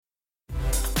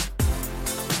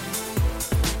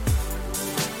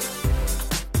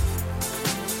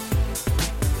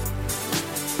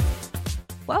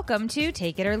Welcome to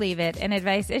Take It or Leave It, an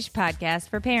advice-ish podcast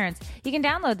for parents. You can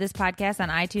download this podcast on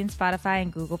iTunes, Spotify,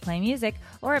 and Google Play Music,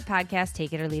 or at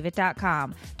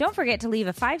podcasttakeitorleaveit.com. Don't forget to leave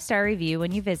a 5-star review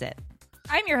when you visit.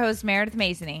 I'm your host, Meredith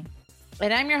Masony.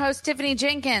 And I'm your host, Tiffany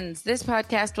Jenkins. This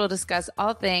podcast will discuss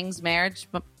all things marriage,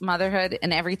 motherhood,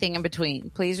 and everything in between.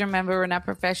 Please remember, we're not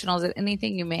professionals at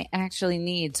anything you may actually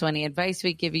need, so any advice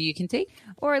we give you, you can take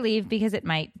or leave because it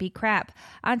might be crap.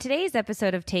 On today's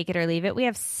episode of Take It or Leave It, we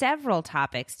have several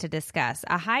topics to discuss.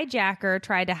 A hijacker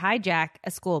tried to hijack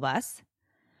a school bus.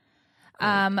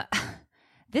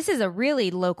 This is a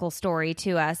really local story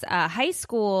to us. A high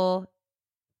school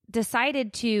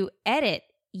decided to edit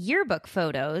yearbook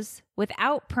photos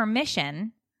without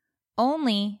permission,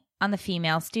 only on the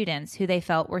female students who they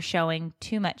felt were showing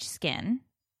too much skin.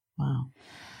 Wow.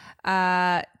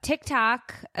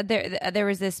 TikTok, there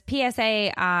was this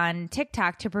PSA on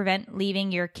TikTok to prevent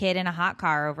leaving your kid in a hot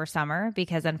car over summer,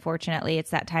 because unfortunately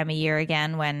it's that time of year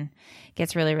again when it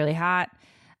gets really, really hot.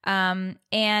 And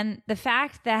the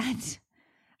fact that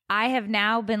I have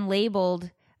now been labeled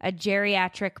a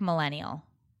geriatric millennial.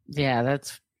 Yeah,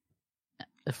 that's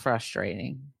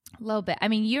frustrating. A little bit. I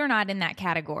mean, you're not in that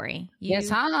category. Yes,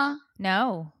 huh?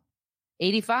 No.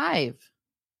 85.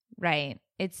 Right.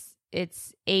 It's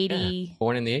 80. Yeah,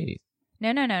 born in the 80s.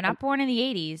 No, not born in the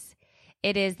 80s.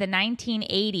 It is the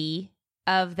 1980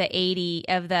 of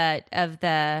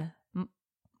the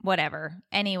whatever.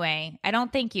 Anyway, I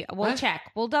don't think you. We'll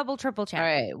check. We'll double, triple check. All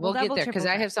right, we'll get there because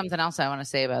I check. have something else I want to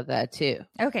say about that too.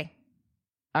 Okay.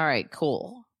 All right,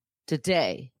 cool.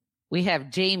 Today we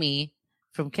have Jamie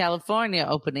from California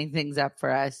opening things up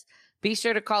for us. Be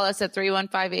sure to call us at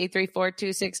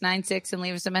 315-834-2696 and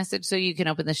leave us a message so you can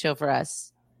open the show for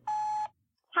us.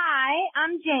 Hi,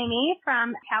 I'm Jamie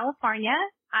from California.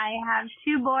 I have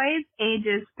 2 boys,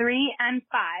 ages 3 and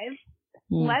 5.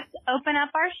 Let's open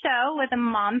up our show with a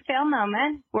mom fail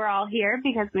moment. We're all here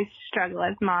because we struggle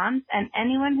as moms, and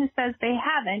anyone who says they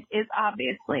haven't is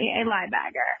obviously a lie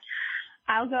bagger.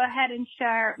 I'll go ahead and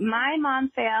share my mom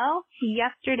fail.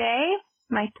 Yesterday,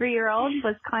 my 3-year-old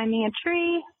was climbing a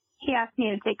tree. He asked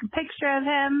me to take a picture of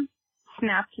him.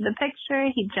 Snapped the picture.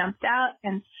 He jumped out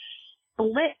and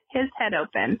split his head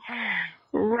open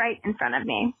right in front of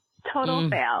me. Total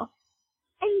fail.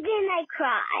 And then I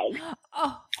cried.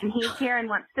 Oh. And he's here and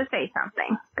wants to say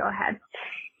something. Go ahead.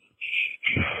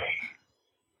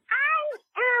 I'm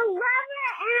a lover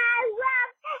and I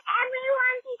love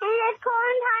everyone in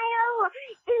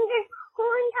this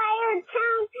whole entire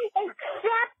town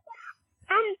except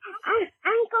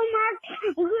Uncle Mark's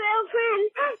girlfriend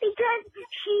because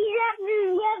she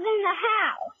doesn't live in the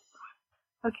house.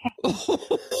 Okay.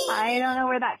 I don't know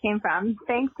where that came from.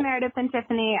 Thanks, Meredith and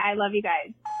Tiffany. I love you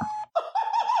guys.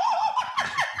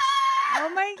 Oh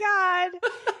my God.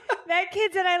 That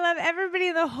kid said I love everybody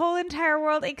in the whole entire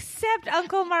world except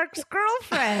Uncle Mark's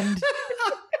girlfriend.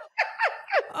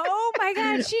 Oh my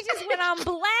God. She just went on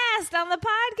blast on the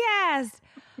podcast.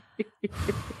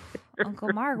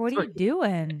 Uncle Mark, what are you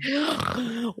doing?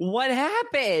 What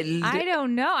happened? I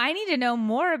don't know. I need to know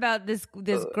more about this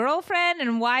girlfriend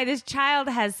and why this child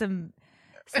has some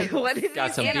what is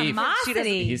got some beef.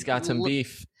 animosity. He's got some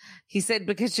beef. He said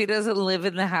because she doesn't live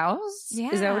in the house? Yeah.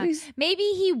 Is that what he's... Maybe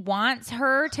he wants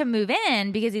her to move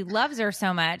in because he loves her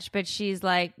so much, but she's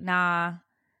like, nah,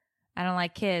 I don't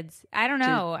like kids. I don't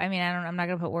know. I mean, I'm not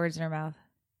going to put words in her mouth.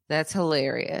 That's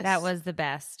hilarious. That was the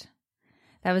best.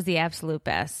 That was the absolute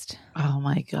best. Oh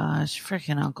my gosh.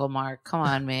 Freaking Uncle Mark. Come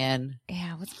on, man.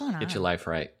 Yeah, what's going on? Get your life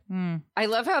right. I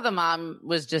love how the mom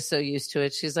was just so used to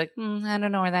it. She's like, I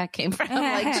don't know where that came from.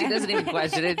 Like, she doesn't even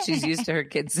question it. She's used to her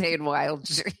kids saying wild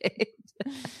shit.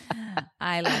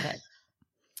 I love it.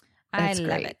 That's I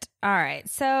love great. it. All right.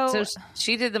 So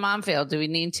she did the mom fail. Do we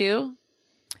need to?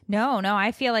 No,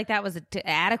 I feel like that was an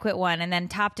adequate one, and then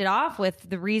topped it off with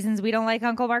the reasons we don't like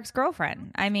Uncle Mark's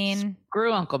girlfriend. I mean,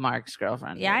 Screw Uncle Mark's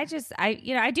girlfriend. yeah,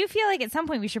 I do feel like at some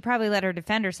point we should probably let her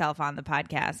defend herself on the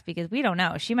podcast because we don't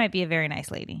know. She might be a very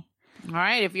nice lady. All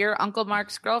right. If you're Uncle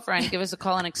Mark's girlfriend, give us a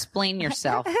call and explain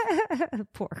yourself.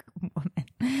 Poor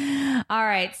woman. All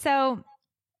right. So,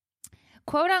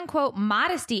 quote unquote,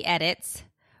 modesty edits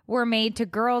were made to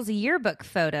girls' yearbook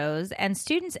photos, and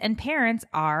students and parents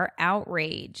are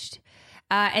outraged.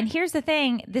 And here's the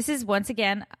thing. This is, once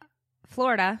again,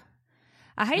 Florida.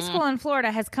 A high school in Florida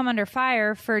has come under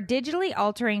fire for digitally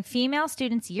altering female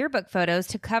students' yearbook photos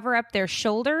to cover up their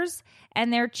shoulders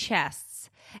and their chests.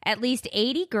 At least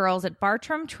 80 girls at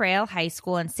Bartram Trail High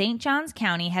School in St. Johns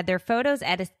County had their photos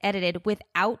edited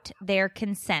without their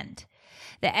consent.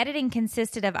 The editing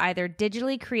consisted of either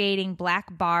digitally creating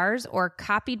black bars or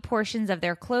copied portions of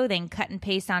their clothing cut and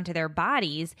paste onto their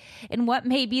bodies in what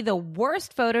may be the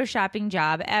worst photoshopping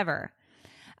job ever.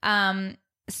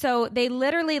 So they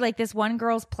literally, like this one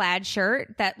girl's plaid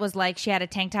shirt that was like she had a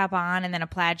tank top on and then a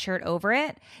plaid shirt over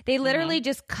it. They literally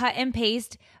just cut and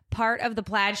paste part of the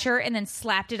plaid shirt and then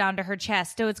slapped it onto her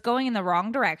chest. So it's going in the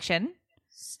wrong direction.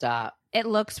 Stop. It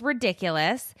looks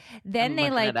ridiculous. Then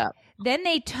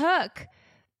they took,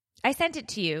 I sent it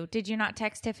to you. Did you not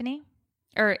text Tiffany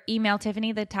or email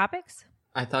Tiffany the topics?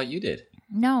 I thought you did.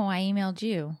 No, I emailed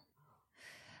you.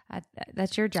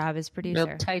 That's your job as producer.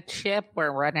 Real tight ship. We're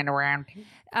running around.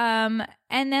 And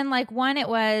then like one, it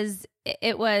was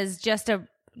just a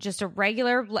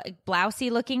regular like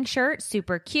blousey looking shirt,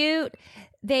 super cute.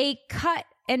 They cut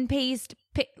and paste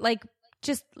like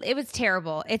just, it was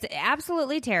terrible. It's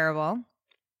absolutely terrible.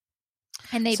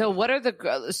 And they what's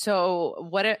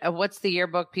the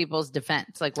yearbook people's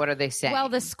defense? Like, what are they saying? Well,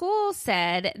 the school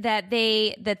said that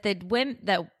the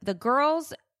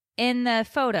girls in the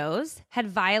photos had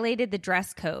violated the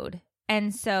dress code,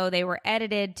 and so they were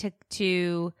edited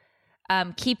to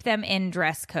keep them in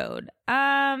dress code.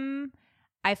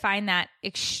 I find that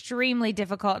extremely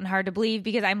difficult and hard to believe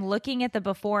because I'm looking at the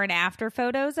before and after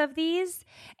photos of these,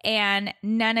 and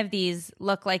none of these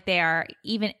look like they are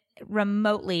even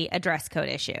remotely a dress code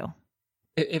issue.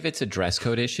 If it's a dress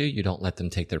code issue, you don't let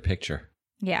them take their picture.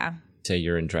 Yeah. Say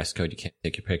you're in dress code, you can't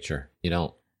take your picture. You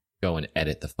don't go and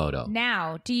edit the photo.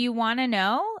 Now, do you want to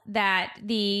know that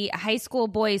the high school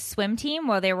boys swim team,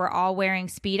 while they were all wearing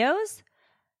Speedos,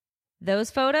 those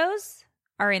photos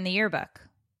are in the yearbook.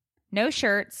 No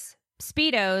shirts,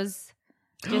 Speedos,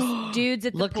 just dudes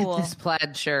at the Look pool. at this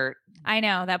plaid shirt. I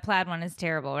know, that plaid one is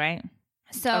terrible, right?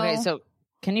 So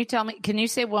can you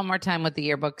say one more time what the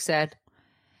yearbook said?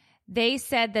 They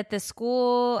said that the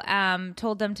school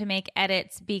told them to make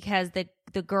edits because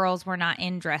the girls were not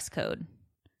in dress code.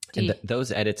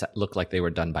 Those edits look like they were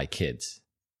done by kids.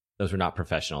 Those were not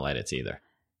professional edits either.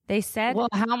 They said... Well,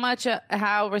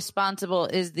 how responsible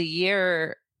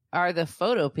are the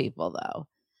photo people, though?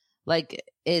 Like,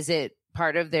 is it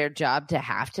part of their job to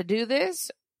have to do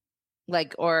this?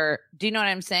 Like, or do you know what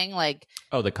I'm saying? Like,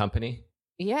 oh, the company?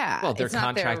 Yeah. Well, they're it's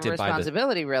not contracted their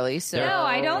responsibility, really. So no,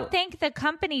 I don't think the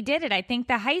company did it. I think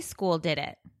the high school did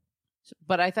it.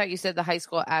 But I thought you said the high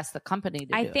school asked the company to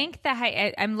do it. I think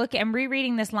I'm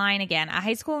rereading this line again. A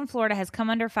high school in Florida has come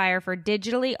under fire for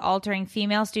digitally altering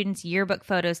female students' yearbook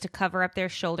photos to cover up their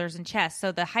shoulders and chests.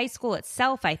 So the high school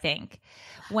itself, I think,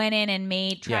 went in and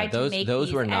tried to make those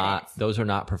these were edits. those were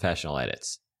not professional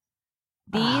edits.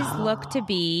 These look to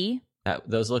be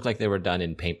those look like they were done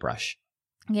in paintbrush.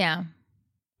 Yeah.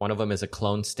 One of them is a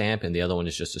clone stamp, and the other one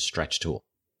is just a stretch tool.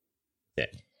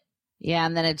 Yeah,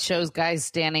 and then it shows guys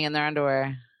standing in their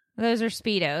underwear. Those are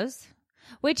Speedos,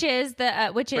 which is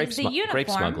the uniform.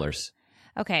 Grape smugglers.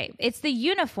 Okay, it's the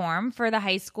uniform for the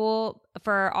high school,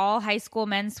 for all high school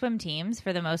men's swim teams.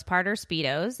 For the most part, are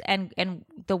Speedos, and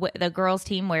the girls'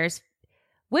 team wears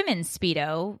women's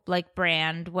Speedo, like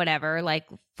brand whatever, like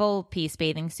full piece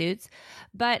bathing suits.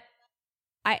 But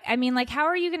I mean, like, how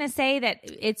are you going to say that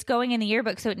it's going in the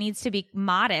yearbook so it needs to be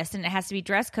modest and it has to be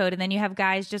dress code, and then you have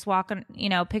guys just walking,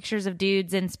 pictures of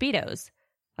dudes in Speedos?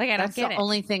 Like, I don't get it. That's the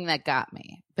only thing that got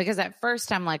me. Because at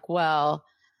first I'm like, well,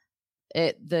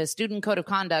 the student code of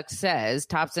conduct says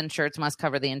tops and shirts must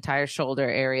cover the entire shoulder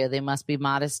area. They must be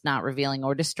modest, not revealing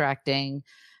or distracting.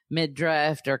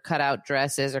 Midriff or cutout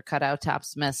dresses or cutout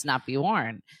tops must not be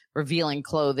worn. Revealing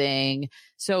clothing.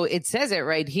 So it says it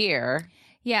right here.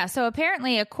 Yeah, so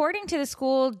apparently, according to the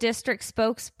school district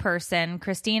spokesperson,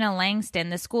 Christina Langston,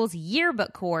 the school's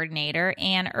yearbook coordinator,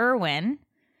 Ann Irwin,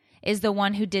 is the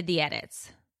one who did the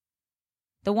edits.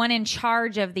 The one in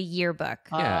charge of the yearbook.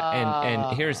 Yeah,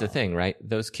 and here's the thing, right?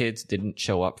 Those kids didn't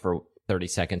show up for 30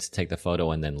 seconds to take the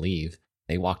photo and then leave.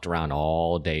 They walked around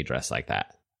all day dressed like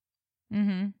that.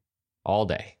 Mm-hmm. All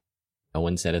day. No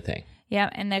one said a thing. Yeah,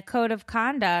 and the code of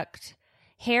conduct...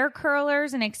 Hair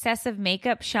curlers and excessive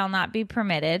makeup shall not be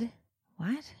permitted.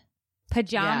 What?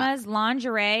 Pajamas,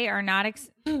 lingerie are not...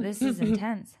 This is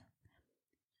intense.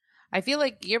 I feel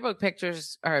like yearbook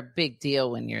pictures are a big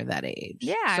deal when you're that age.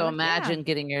 Yeah. So imagine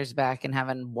getting yours back and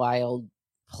having wild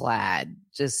plaid.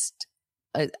 Just,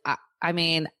 I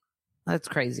mean, that's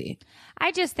crazy.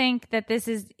 I just think that this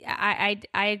is... I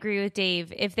agree with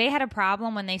Dave. If they had a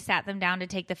problem when they sat them down to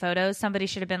take the photos, somebody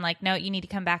should have been like, no, you need to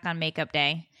come back on makeup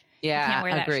day. Yeah, you can't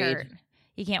wear agreed. that shirt.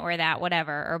 You can't wear that,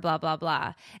 whatever, or blah, blah,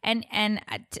 blah. And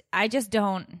I just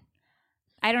don't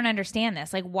understand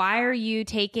this. Like, why are you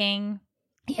taking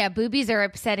Yeah, boobies are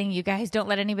upsetting you guys. Don't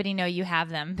let anybody know you have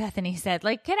them. Bethany said,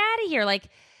 like, get out of here. Like,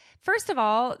 first of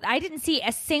all, I didn't see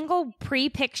a single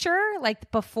pre-picture,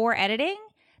 like before editing,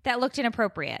 that looked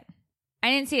inappropriate. I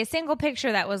didn't see a single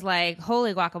picture that was like,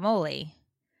 holy guacamole.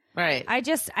 Right. I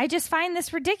just find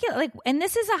this ridiculous. Like, and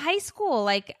this is a high school.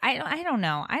 Like, I don't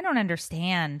know. I don't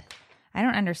understand.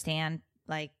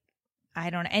 Like, I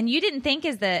don't. And you didn't think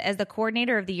as the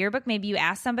coordinator of the yearbook, maybe you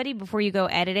asked somebody before you go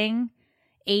editing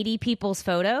 80 people's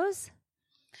photos,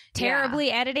 terribly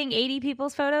editing 80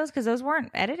 people's photos, because those weren't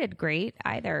edited great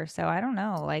either. So I don't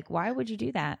know. Like, why would you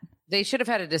do that? They should have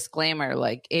had a disclaimer,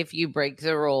 like, if you break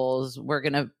the rules, we're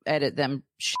going to edit them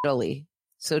shittily.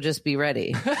 So just be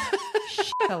ready.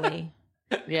 Shittily.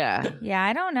 Yeah. Yeah,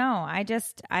 I don't know. I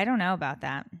don't know about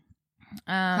that.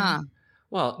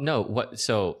 Well, no.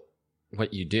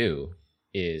 What you do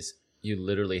is you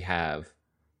literally have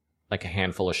like a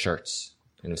handful of shirts.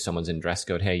 And if someone's in dress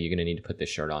code, hey, you're going to need to put this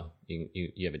shirt on.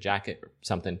 You have a jacket or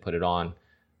something, put it on,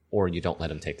 or you don't let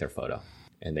them take their photo.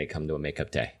 And they come to a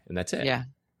makeup day. And that's it. Yeah.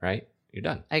 Right? You're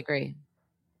done. I agree.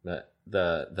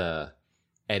 The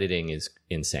editing is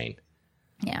insane.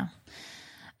 Yeah.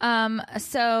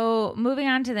 So moving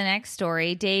on to the next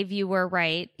story, Dave, you were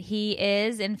right. He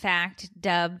is, in fact,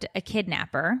 dubbed a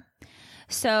kidnapper.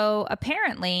 So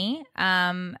apparently,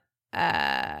 we're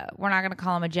not going to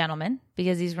call him a gentleman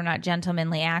because these were not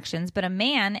gentlemanly actions, but a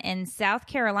man in South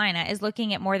Carolina is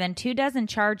looking at more than 24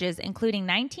 charges, including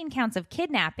 19 counts of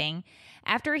kidnapping,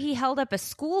 after he held up a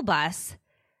school bus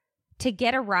to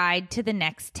get a ride to the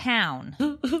next town.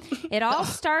 It all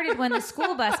started when the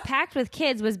school bus packed with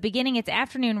kids was beginning its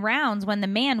afternoon rounds when the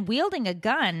man wielding a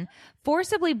gun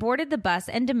forcibly boarded the bus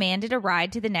and demanded a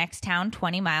ride to the next town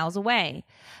 20 miles away.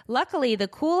 Luckily, the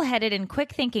cool-headed and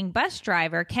quick-thinking bus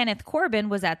driver, Kenneth Corbin,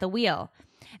 was at the wheel.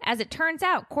 As it turns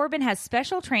out, Corbin has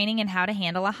special training in how to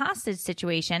handle a hostage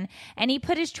situation, and he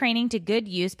put his training to good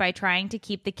use by trying to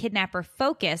keep the kidnapper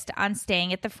focused on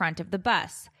staying at the front of the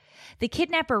bus. The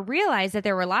kidnapper realized that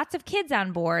there were lots of kids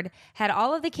on board, had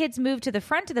all of the kids moved to the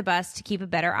front of the bus to keep a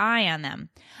better eye on them.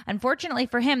 Unfortunately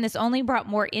for him, this only brought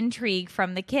more intrigue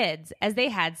from the kids, as they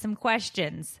had some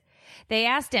questions. They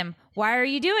asked him, "Why are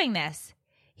you doing this?"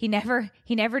 He never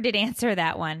did answer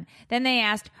that one. Then they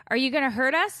asked, "Are you going to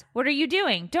hurt us? What are you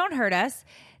doing? Don't hurt us."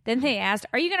 Then they asked,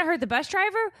 "Are you going to hurt the bus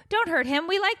driver? Don't hurt him.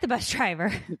 We like the bus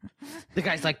driver." The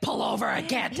guy's like, pull over. I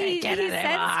can't take it He anymore.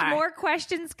 sensed more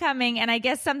questions coming, and I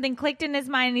guess something clicked in his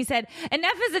mind, and he said,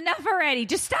 "Enough is enough already.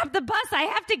 Just stop the bus. I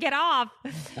have to get off."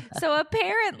 So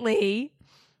apparently,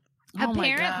 Oh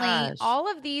my gosh. all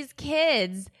of these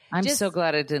kids. I'm so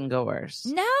glad it didn't go worse.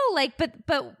 No, like,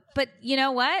 but you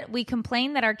know what? We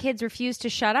complain that our kids refuse to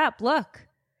shut up. Look,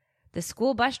 the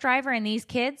school bus driver and these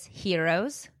kids,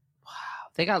 heroes.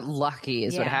 They got lucky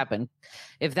is what happened.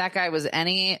 If that guy was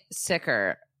any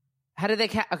sicker, how did they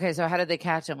how did they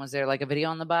catch him? Was there like a video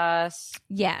on the bus?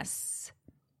 Yes.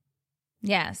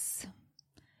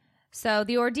 So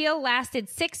the ordeal lasted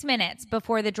 6 minutes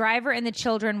before the driver and the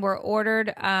children were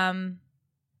ordered.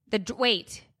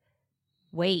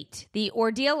 Wait. The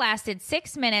ordeal lasted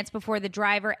 6 minutes before the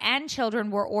driver and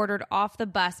children were ordered off the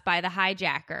bus by the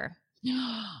hijacker.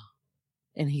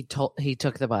 And he took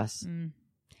the bus.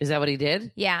 Is that what he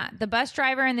did? Yeah. The bus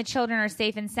driver and the children are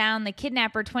safe and sound. The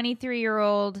kidnapper,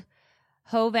 23-year-old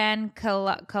Hovan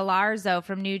Calarzo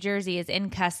from New Jersey, is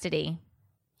in custody.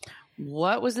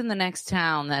 What was in the next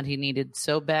town that he needed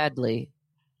so badly?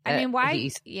 I mean, why?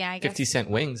 I guess 50-cent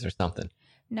wings or something.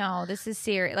 No, this is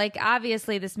serious. Like,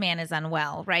 obviously, this man is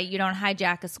unwell, right? You don't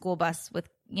hijack a school bus with,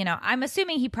 I'm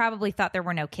assuming he probably thought there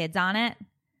were no kids on it.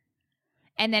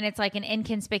 And then it's like an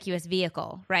inconspicuous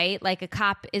vehicle, right? Like a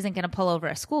cop isn't going to pull over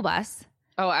a school bus.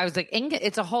 Oh, I was like,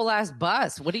 it's a whole ass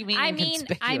bus. What do you mean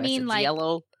inconspicuous? I mean, it's like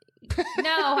yellow.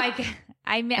 No,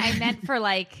 I meant for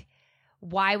like,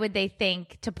 why would they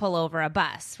think to pull over a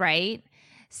bus, right?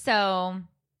 So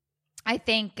I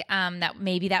think that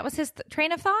maybe that was his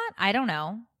train of thought. I don't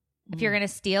know. If you're going to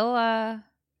steal a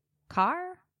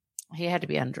car, he had to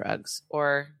be on drugs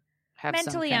or have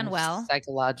mentally some kind unwell, of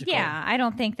psychological. Yeah, I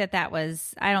don't think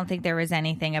I don't think there was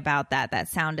anything about that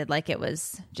sounded like it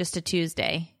was just a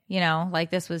Tuesday.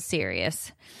 Like this was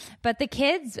serious. But the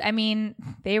kids, I mean,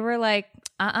 they were like,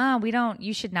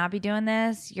 you should not be doing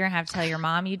this. You're going to have to tell your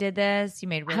mom you did this. You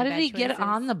made really How bad did he choices. get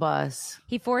on the bus?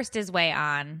 He forced his way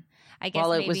on. I guess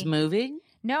while it was moving?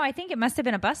 No, I think it must have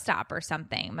been a bus stop or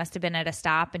something. It must have been at a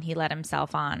stop and he let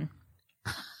himself on.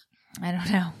 I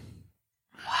don't know.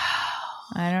 Wow.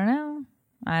 I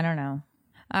don't know.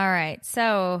 All right.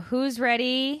 So who's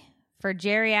ready for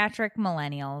geriatric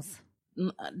millennials?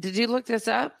 Did you look this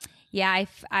up? Yeah,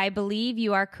 I believe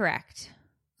you are correct.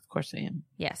 Of course I am.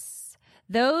 Yes.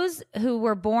 Those who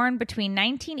were born between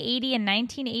 1980 and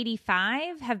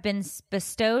 1985 have been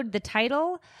bestowed the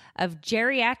title of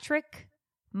geriatric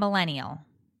millennial.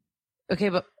 Okay,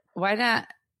 but why not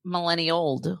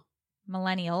millennial?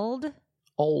 Millennial?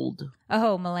 Old.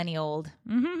 Oh, millennial.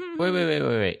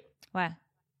 Wait. What?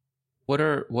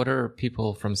 What are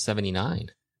people from 79?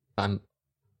 I'm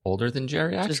older than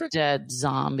geriatric? Just dead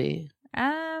zombie.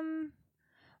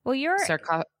 Well, you're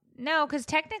Sarco- no, because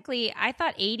technically, I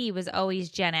thought 80 was always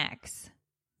Gen X.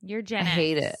 You're Gen X. I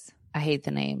hate it. I hate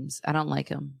the names. I don't like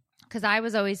them. Because I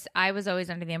was always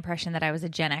under the impression that I was a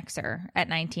Gen Xer at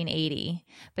 1980,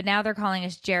 but now they're calling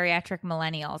us geriatric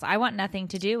millennials. I want nothing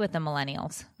to do with the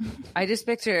millennials. I just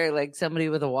picture like somebody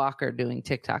with a walker doing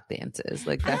TikTok dances.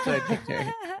 Like that's what I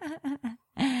picture.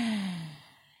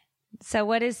 So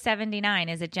what is 79?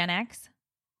 Is it Gen X?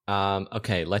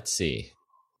 Okay, let's see.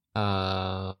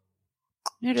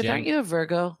 Meredith, aren't you a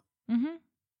Virgo? Mm-hmm.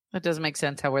 That doesn't make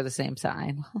sense how we're the same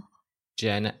sign.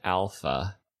 Gen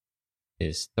Alpha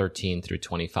is 13 through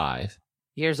 25.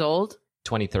 Years old?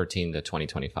 2013 to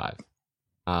 2025.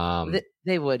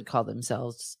 They would call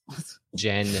themselves.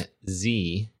 Gen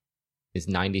Z is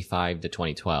 95 to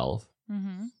 2012.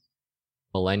 Mm-hmm.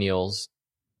 Millennials,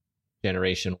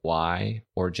 Generation Y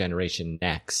or Generation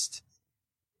Next,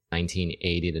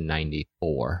 1980 to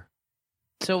 94.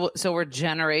 So we're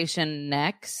Generation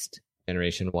Next?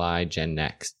 Generation Y, Gen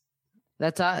Next.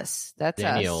 That's us. That's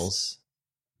Millennials us.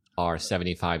 are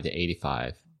 75 to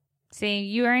 85. See,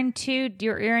 you're in two.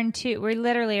 You're in two. We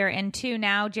literally are in two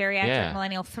now. Geriatric,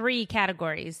 millennial, 3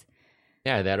 categories.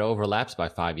 Yeah, that overlaps by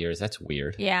 5 years. That's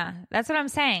weird. Yeah, that's what I'm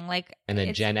saying. Like, And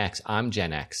then Gen X, I'm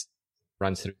Gen X,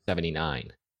 runs through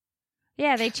 79.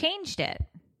 Yeah, they changed it.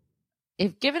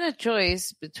 If given a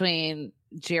choice between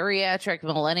geriatric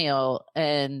millennial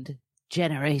and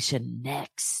Generation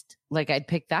Next, like I'd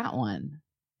pick that one.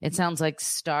 It sounds like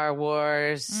Star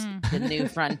Wars, the new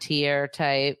frontier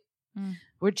type.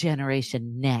 We're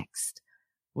Generation Next.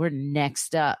 We're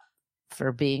next up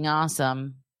for being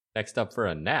awesome. Next up for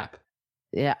a nap.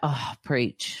 Yeah. Oh,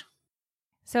 preach.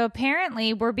 So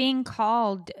apparently we're being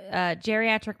called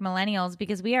geriatric millennials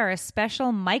because we are a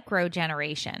special micro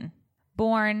generation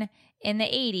born in the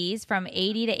 80s from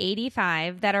 80 to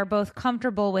 85 that are both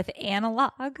comfortable with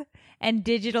analog and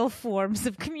digital forms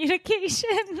of communication.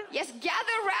 Yes,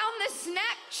 gather round the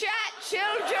snack chat,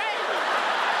 children.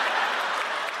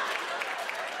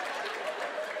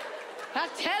 I'll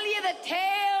tell you the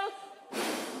tale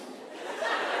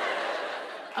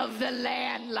of the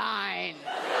landline.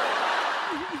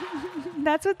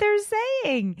 That's what they're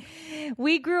saying.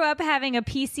 We grew up having a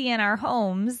PC in our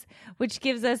homes, which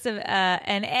gives us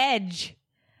an edge,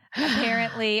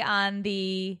 apparently, on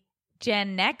the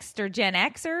Gen Next or Gen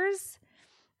Xers.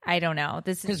 I don't know.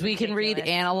 This is because we can read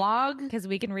analog. Because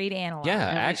we can read analog. Yeah,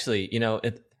 actually,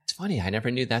 it's funny. I never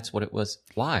knew that's what it was.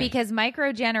 Why? Because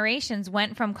micro generations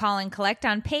went from calling collect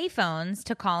on payphones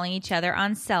to calling each other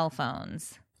on cell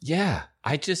phones. Yeah,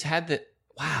 I just had the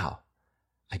wow.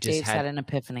 Dave had an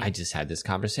epiphany. I just had this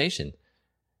conversation,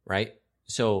 right?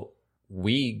 So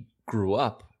we grew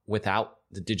up without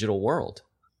the digital world.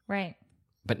 Right.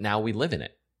 But now we live in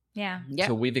it. Yeah. Yep.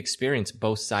 So we've experienced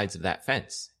both sides of that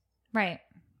fence. Right.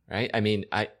 Right? I mean,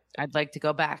 I'd like to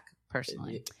go back,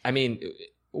 personally. I mean,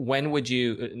 when would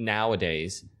you,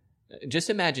 nowadays, just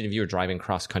imagine if you were driving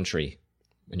cross country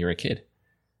when you were a kid,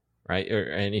 right?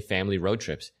 Or any family road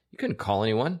trips. You couldn't call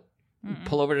anyone.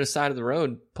 Pull over to the side of the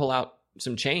road, pull out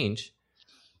some change,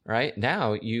 right?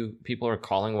 Now people are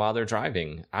calling while they're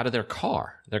driving out of their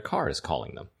car. Their car is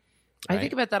calling them. Right? I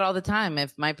think about that all the time.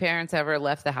 If my parents ever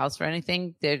left the house for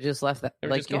anything, they just left that.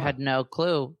 Like you gone. had no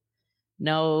clue,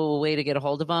 no way to get a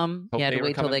hold of them. Hope you had they to were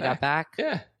wait till coming they got back.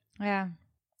 Yeah. Yeah.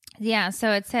 Yeah.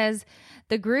 So it says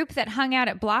the group that hung out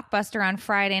at Blockbuster on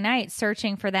Friday night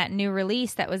searching for that new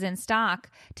release that was in stock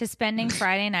to spending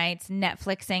Friday nights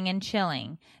Netflixing and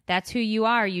chilling. That's who you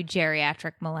are, you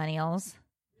geriatric millennials.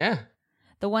 Yeah.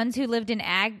 The ones who lived in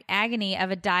agony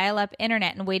of a dial-up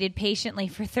internet and waited patiently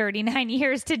for 39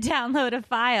 years to download a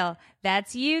file.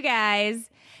 That's you guys.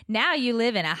 Now you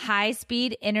live in a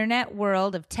high-speed internet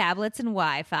world of tablets and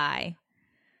Wi-Fi.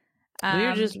 We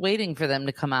were just waiting for them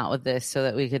to come out with this so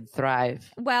that we could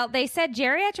thrive. Well, they said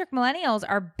geriatric millennials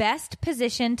are best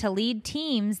positioned to lead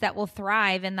teams that will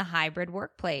thrive in the hybrid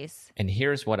workplace. And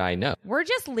here's what I know. We're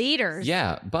just leaders.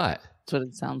 Yeah, but That's what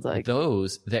it sounds like.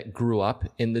 those that grew up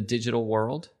in the digital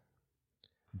world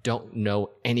don't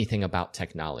know anything about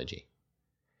technology.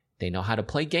 They know how to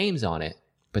play games on it,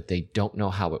 but they don't know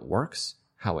how it works,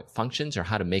 how it functions, or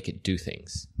how to make it do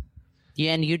things.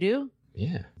 Yeah, and you do?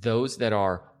 Yeah. Those that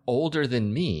are older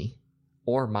than me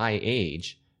or my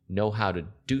age know how to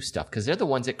do stuff because they're the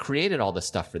ones that created all the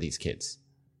stuff for these kids.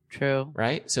 True.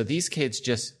 Right? So these kids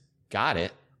just got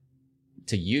it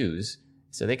to use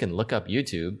so they can look up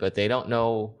YouTube, but they don't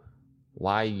know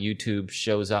why YouTube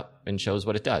shows up and shows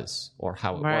what it does or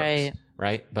how it works.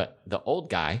 Right? But the old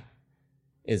guy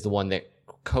is the one that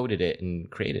coded it and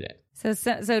created it.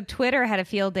 So Twitter had a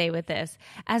field day with this.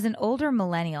 As an older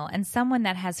millennial and someone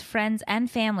that has friends and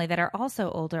family that are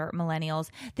also older millennials,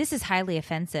 this is highly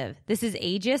offensive. This is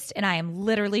ageist, and I am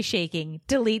literally shaking.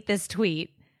 Delete this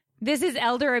tweet. This is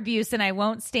elder abuse, and I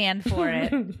won't stand for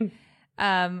it.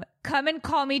 Come and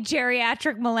call me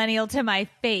geriatric millennial to my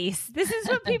face. This is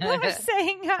what people are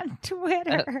saying on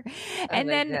Twitter. And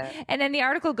then the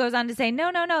article goes on to say,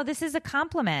 no, this is a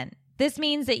compliment. This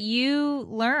means that you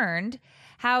learned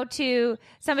how to,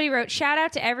 somebody wrote, shout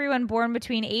out to everyone born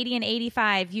between 80 and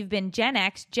 85. You've been Gen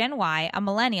X, Gen Y, a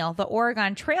millennial, the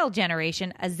Oregon Trail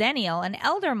generation, a zennial, an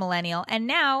elder millennial, and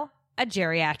now a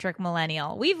geriatric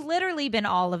millennial. We've literally been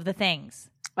all of the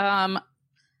things. So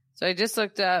I just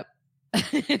looked up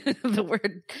the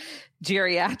word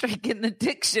geriatric in the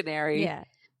dictionary. Yeah.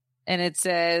 And it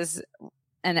says,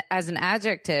 and as an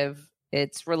adjective,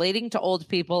 it's relating to old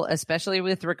people, especially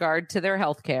with regard to their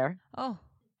health care. Oh.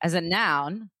 As a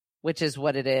noun, which is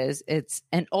what it is, it's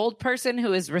an old person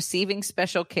who is receiving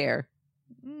special care.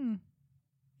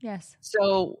 Yes.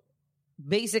 So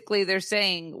basically they're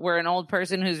saying we're an old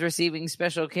person who's receiving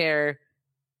special care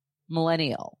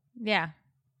millennial. Yeah.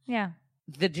 Yeah.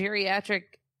 The geriatric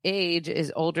age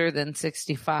is older than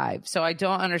 65. So I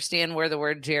don't understand where the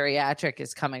word geriatric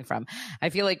is coming from. I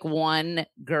feel like one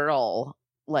girl,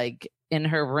 like in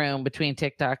her room between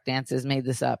TikTok dances, made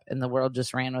this up and the world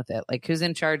just ran with it. Like, who's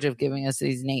in charge of giving us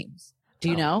these names? Do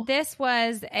you know? This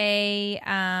was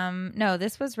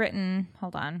this was written,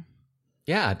 hold on.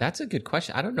 Yeah, that's a good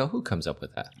question. I don't know who comes up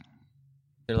with that.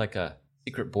 They're like a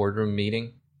secret boardroom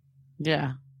meeting.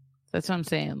 Yeah, that's what I'm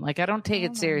saying. Like, I don't take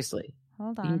it seriously.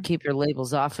 Hold You on. can keep your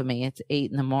labels off of me. It's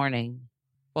 8 a.m.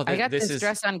 Well, I got this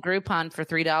dress on Groupon for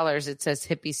 $3. It says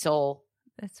hippie soul.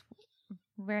 That's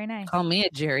very nice. Call me a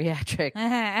geriatric.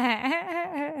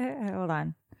 Hold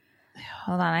on.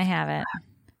 I have it.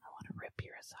 I want to rip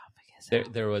your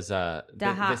esophagus. There was a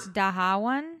Daha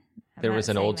one? There was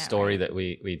an old story that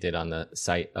we did on the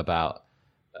site about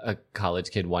a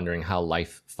college kid wondering how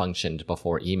life functioned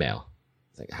before email.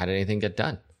 It's like, how did anything get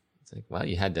done? It's like, well,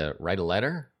 you had to write a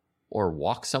letter or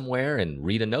walk somewhere and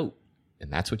read a note,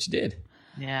 and that's what you did.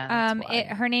 Yeah.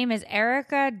 Her name is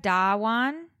Erica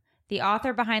Dawan, the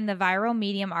author behind the viral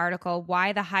Medium article,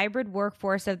 Why the Hybrid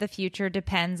Workforce of the Future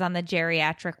Depends on the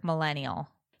Geriatric Millennial.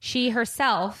 She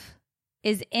herself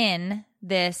is in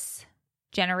this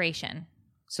generation.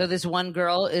 So this one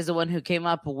girl is the one who came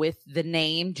up with the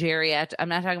name geriatric. I'm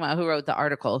not talking about who wrote the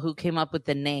article, who came up with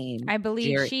the name. I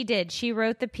believe she did. She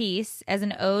wrote the piece as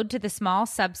an ode to the small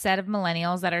subset of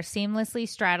millennials that are seamlessly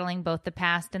straddling both the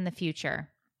past and the future.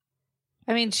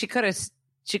 I mean, she could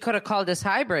have called us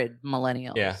hybrid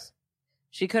millennials. Yeah.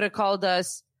 She could have called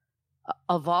us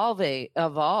evolved Look,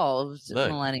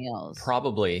 millennials.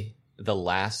 Probably the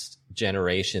last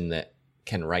generation that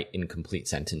can write incomplete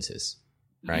sentences,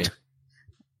 right?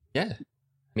 Yeah. I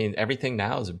mean, everything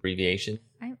now is abbreviation.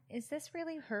 Is this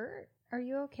really hurt? Are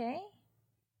you okay?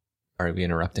 Are we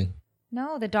interrupting?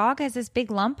 No, the dog has this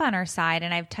big lump on her side,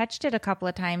 and I've touched it a couple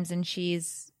of times, and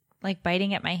she's like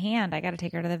biting at my hand. I got to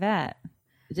take her to the vet.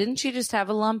 Didn't she just have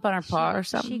a lump on her paw or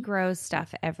something? She grows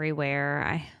stuff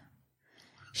everywhere.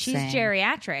 She's Same.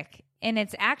 geriatric in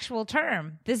its actual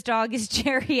term. This dog is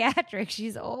geriatric.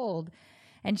 She's old,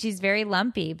 and she's very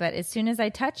lumpy. But as soon as I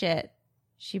touch it,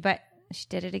 she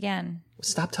did it again.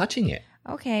 Stop touching it.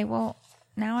 Okay, well,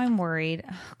 now I'm worried.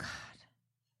 Oh, God.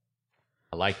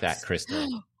 I like that, Crystal.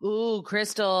 Ooh,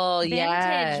 Crystal, Vintage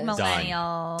yes.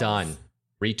 millennials. Done.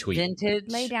 Retweet. Vintage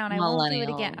Lay down. I won't do it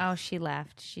millennials. again. Oh, she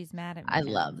left. She's mad at me. I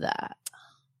now. love that.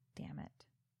 Damn it.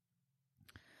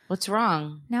 What's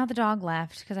wrong? Now the dog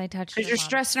left because I touched her. Because you're lump.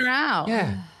 stressing her out.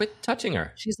 Yeah. Quit touching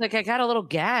her. She's like, I got a little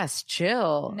gas.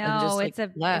 Chill. And No, just, like,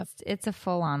 it's left. it's a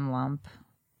full on lump.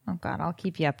 Oh God, I'll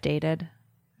keep you updated.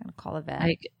 I'm gonna call a vet.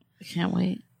 I can't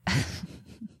wait.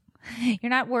 You're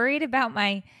not worried about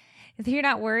my. You're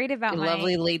not worried about Your my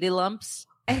lovely lady lumps.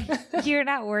 You're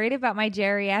not worried about my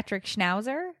geriatric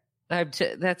schnauzer.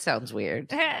 That sounds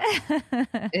weird. Ew.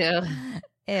 Ew.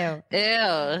 Ew.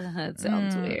 That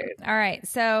sounds weird. All right,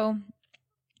 so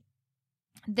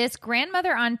this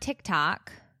grandmother on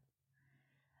TikTok.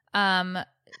 I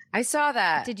saw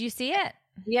that. Did you see it?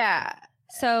 Yeah.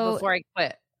 So Before I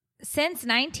quit. Since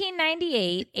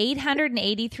 1998,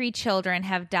 883 children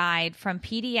have died from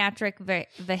pediatric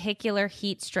vehicular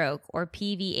heat stroke, or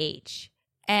PVH.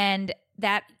 And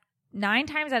that 9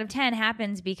 times out of 10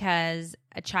 happens because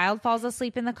a child falls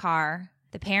asleep in the car,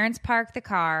 the parents park the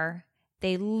car,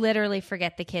 they literally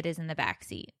forget the kid is in the back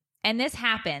seat. And this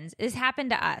happened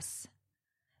to us.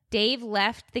 Dave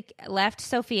left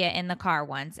Sophia in the car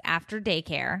once after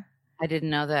daycare. I didn't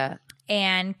know that.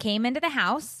 And came into the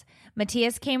house.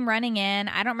 Matthias came running in.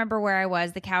 I don't remember where I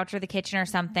was, the couch or the kitchen or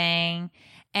something.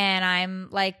 And I'm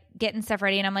like getting stuff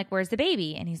ready. And I'm like, where's the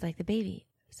baby? And he's like, the baby.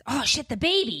 Oh, shit, the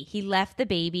baby. He left the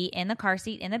baby in the car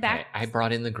seat in the back. I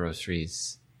brought in the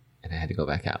groceries and I had to go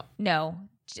back out. No,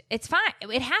 it's fine.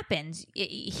 It happens.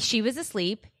 She was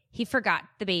asleep. He forgot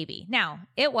the baby. Now,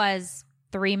 it was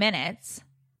 3 minutes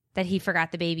that he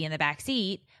forgot the baby in the back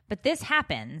seat. But this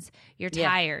happens. You're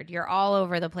tired. You're all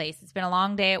over the place. It's been a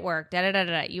long day at work.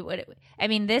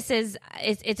 This is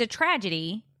it's a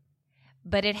tragedy,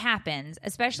 but it happens,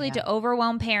 especially to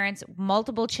overwhelmed parents,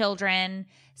 multiple children,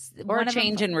 or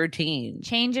change in routine.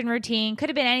 Change in routine could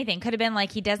have been anything. Could have been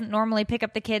like he doesn't normally pick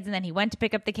up the kids, and then he went to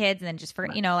pick up the kids, and then just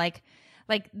forgot.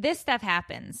 Like this stuff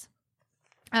happens.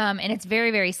 And it's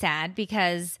very, very sad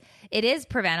because it is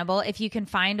preventable if you can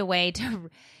find a way to,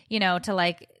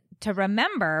 to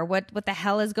remember what the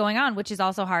hell is going on, which is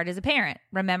also hard as a parent.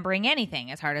 Remembering anything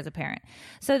is hard as a parent.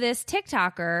 So this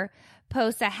TikToker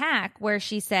posts a hack where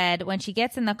she said when she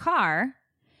gets in the car,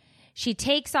 she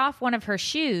takes off one of her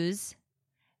shoes,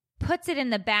 puts it in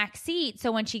the back seat. So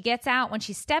when she gets out, when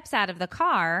she steps out of the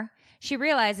car, she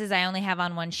realizes I only have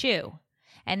on one shoe.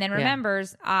 And then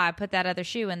remembers, I put that other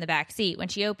shoe in the back seat. When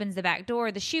she opens the back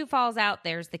door, the shoe falls out.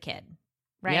 There's the kid.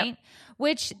 Right? Yep.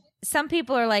 Which some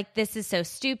people are like, this is so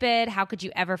stupid. How could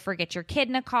you ever forget your kid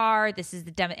in a car? This is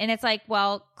the dumb. And it's like,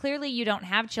 well, clearly you don't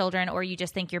have children or you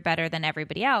just think you're better than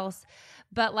everybody else.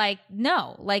 But like,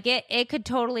 no, like it could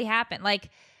totally happen.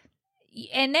 Like,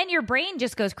 and then your brain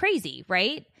just goes crazy,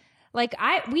 right? Like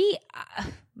we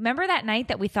remember that night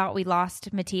that we thought we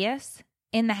lost Matthias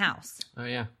in the house. Oh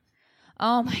yeah.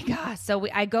 Oh my gosh. So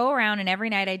I go around and every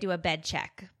night I do a bed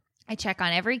check. I check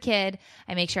on every kid.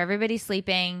 I make sure everybody's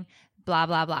sleeping, blah,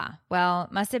 blah, blah. Well,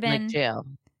 must have been. Like jail.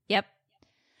 Yep.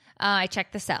 I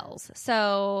check the cells.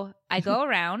 So I go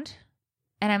around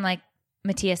and I'm like,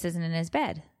 Matthias isn't in his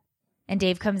bed. And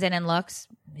Dave comes in and looks.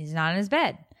 He's not in his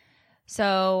bed.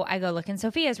 So I go look in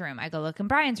Sophia's room. I go look in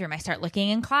Brian's room. I start looking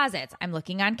in closets. I'm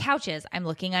looking on couches. I'm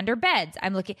looking under beds.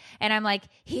 I'm like,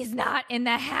 he's not in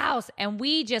the house. And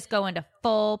we just go into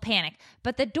full panic.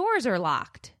 But the doors are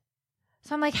locked.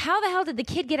 So I'm like, how the hell did the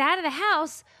kid get out of the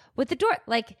house with the door?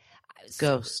 Like,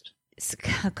 ghost.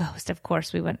 Ghost, of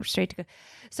course. We went straight to go.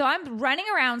 So I'm running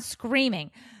around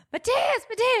screaming, Matthias.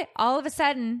 All of a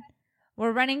sudden,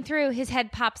 we're running through. His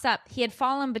head pops up. He had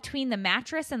fallen between the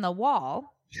mattress and the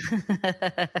wall.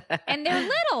 And they're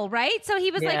little, right? So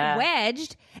he was like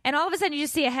wedged, and all of a sudden you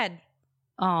just see a head.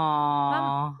 Aww.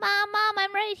 Mom,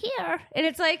 I'm right here. And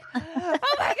it's like, oh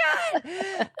my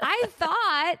God. I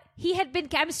thought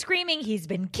I'm screaming, he's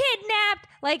been kidnapped.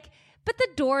 Like, but the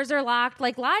doors are locked.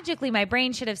 Like, logically, my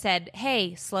brain should have said,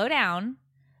 hey, slow down.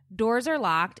 Doors are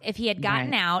locked. If he had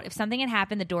gotten out, if something had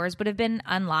happened, the doors would have been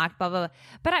unlocked, blah, blah, blah.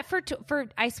 But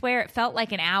I swear it felt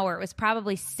like an hour. It was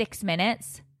probably 6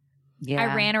 minutes. Yeah.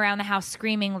 I ran around the house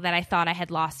screaming that I thought I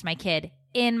had lost my kid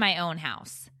in my own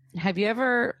house. Have you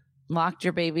ever locked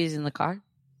your babies in the car?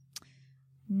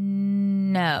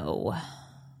 No.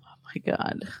 Oh my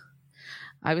God.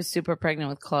 I was super pregnant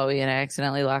with Chloe and I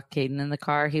accidentally locked Caden in the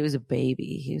car. He was a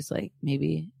baby. He was like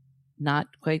maybe not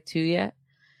quite 2 yet.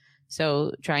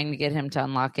 So trying to get him to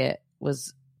unlock it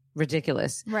was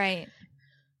ridiculous. Right.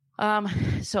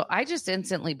 So I just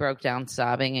instantly broke down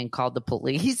sobbing and called the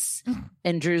police.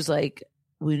 And Drew's like,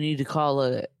 we need to call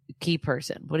a key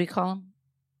person. What do you call him?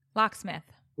 Locksmith.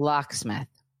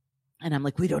 And I'm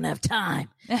like, we don't have time.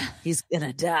 He's going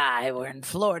to die. We're in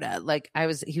Florida. Like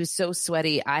he was so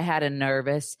sweaty. I had a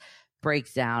nervous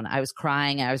breakdown. I was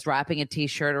crying. I was wrapping a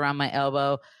t-shirt around my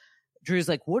elbow. Drew's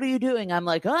like, what are you doing? I'm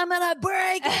like, I'm going to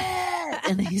break it.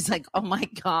 And he's like, oh my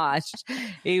gosh,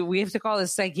 we have to call the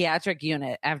psychiatric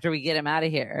unit after we get him out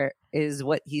of here, is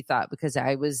what he thought, because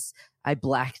I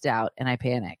blacked out and I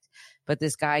panicked. But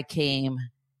this guy came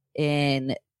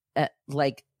in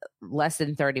like less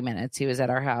than 30 minutes. He was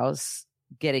at our house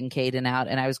getting Caden out,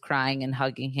 and I was crying and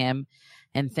hugging him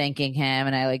and thanking him.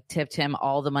 And I like tipped him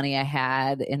all the money I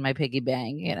had in my piggy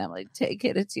bank. And I'm like, take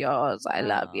it. It's yours. I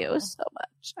love you so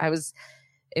much.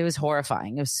 It was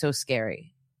horrifying. It was so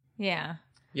scary. Yeah.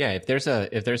 Yeah. If there's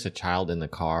a child in the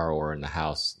car or in the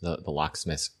house, the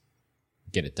locksmiths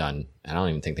get it done. I don't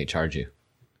even think they charge you.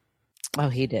 Oh,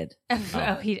 he did.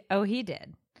 he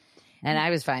did. And I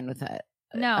was fine with it.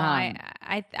 No,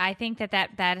 I think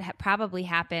that probably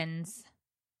happens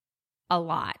a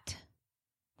lot.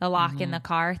 The lock in the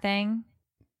car thing.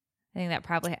 I think that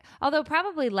probably, although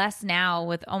probably less now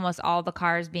with almost all the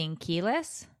cars being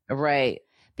keyless. Right.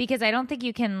 Because I don't think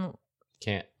you can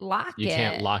lock it. You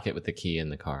can't lock it with the key in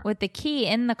the car. With the key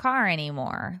in the car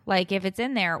anymore. Like if it's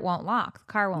in there, it won't lock.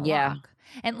 The car won't lock.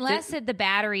 Unless the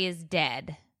battery is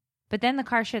dead. But then the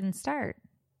car shouldn't start.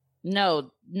 No.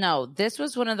 This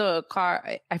was one of the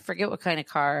car. I forget what kind of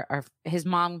car. His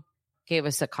mom gave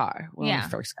us a car when we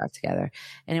first got together.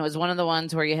 And it was one of the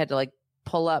ones where you had to like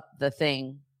pull up the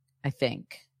thing, I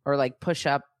think, or like push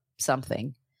up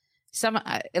something.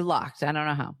 It locked. I don't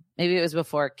know how. Maybe it was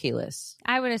before keyless.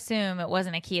 I would assume it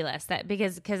wasn't a keyless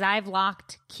because I've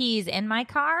locked keys in my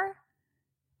car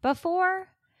before,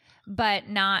 but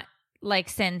not like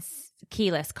since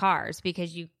keyless cars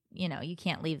because you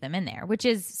can't leave them in there, which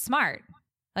is smart.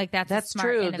 Like that's smart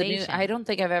true. Innovation. I don't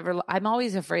think I'm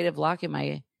always afraid of locking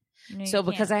my. No,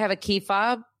 because I have a key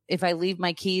fob, if I leave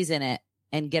my keys in it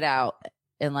and get out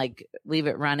and like leave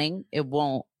it running, it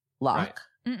won't lock.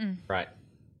 Right.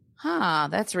 Huh.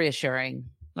 That's reassuring.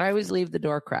 I always leave the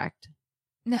door cracked.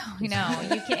 No, you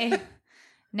can't.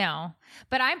 No,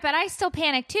 but I still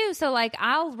panic too. So like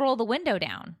I'll roll the window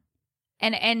down,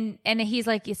 and he's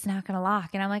like, it's not going to lock,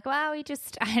 and I'm like, well,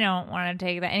 I don't want to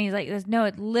take that, and he's like, no,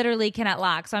 it literally cannot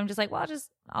lock. So I'm just like, well,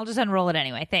 I'll just unroll it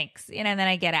anyway, thanks, and then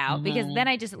I get out because then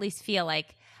I just at least feel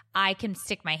like I can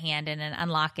stick my hand in and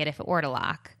unlock it if it were to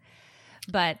lock.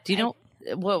 But do you know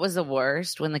what was the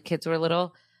worst when the kids were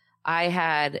little? I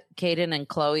had Caden and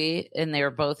Chloe, and they were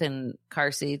both in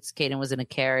car seats. Caden was in a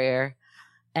carrier,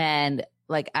 and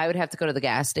like I would have to go to the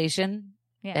gas station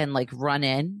and like run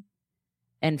in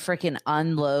and freaking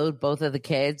unload both of the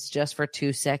kids just for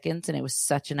 2 seconds, and it was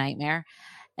such a nightmare.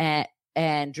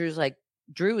 And Drew's like,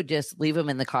 Drew would just leave them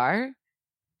in the car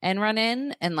and run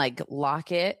in and like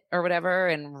lock it or whatever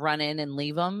and run in and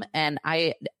leave them, and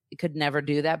I could never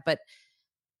do that, but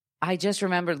I just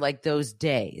remembered like those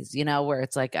days, where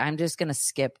it's like, I'm just going to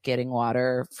skip getting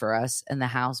water for us in the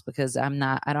house because I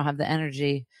don't have the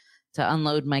energy to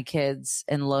unload my kids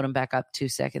and load them back up 2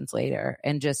 seconds later.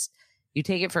 And just, you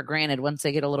take it for granted once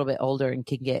they get a little bit older and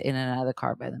can get in and out of the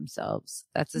car by themselves.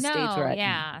 That's the stage we're at.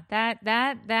 Yeah.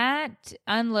 That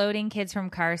unloading kids from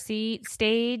car seat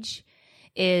stage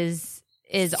is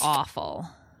awful.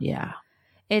 Yeah.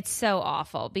 It's so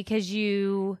awful because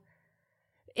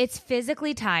it's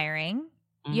physically tiring.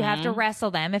 You have to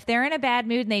wrestle them. If they're in a bad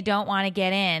mood and they don't want to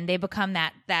get in, they become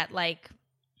that like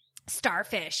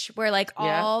starfish where like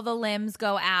all the limbs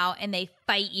go out and they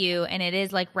fight you, and it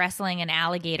is like wrestling an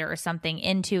alligator or something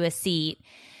into a seat.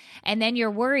 And then you're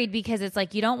worried because it's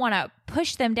like you don't want to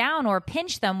push them down or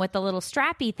pinch them with the little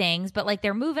strappy things, but like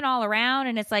they're moving all around,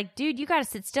 and it's like, dude, you got to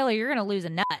sit still or you're going to lose a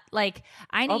nut. Like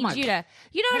I need you to,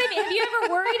 you know what I mean? Have you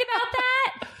ever worried about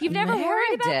that? You've never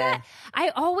worried about that? I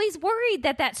always worried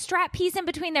that strap piece in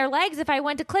between their legs, if I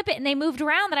went to clip it and they moved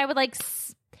around, that I would like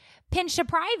pinch a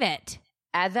private.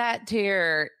 Add that to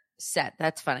your set.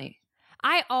 That's funny.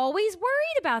 I always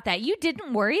worried about that. You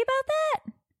didn't worry about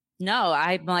that? No,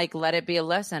 I'm like, let it be a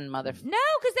lesson, mother. No,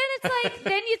 because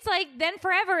then then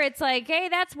forever it's like, hey,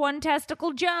 that's one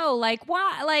testicle Joe. Like,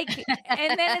 what? Like,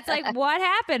 and then it's like, what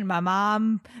happened? My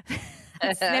mom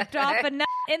snipped off a nut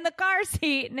in the car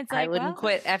seat, and it's like, I wouldn't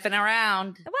quit effing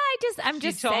around. Well, I'm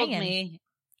just she told saying. Me.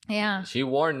 Yeah, she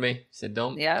warned me. Said,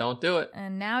 don't do it.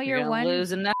 And now you're one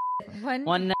lose a nut.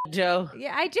 One nut, Joe.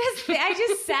 Yeah, I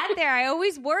just sat there. I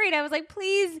always worried. I was like,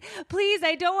 please,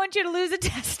 I don't want you to lose a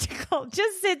testicle.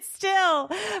 Just sit still,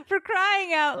 for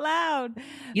crying out loud.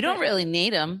 You don't really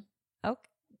need them. Okay.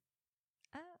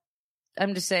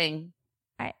 I'm just saying.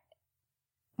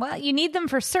 Well, you need them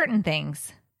for certain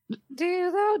things. Do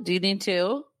you though? Do you need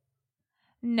two?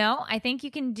 No, I think you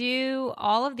can do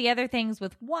all of the other things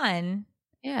with one.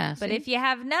 Yeah. But if you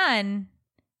have none,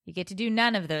 you get to do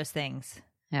none of those things.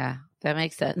 Yeah, that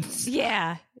makes sense.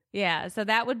 Yeah. So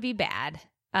that would be bad.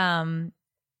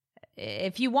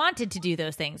 If you wanted to do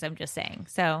those things, I'm just saying.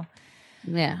 So,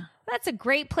 yeah, that's a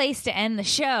great place to end the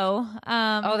show.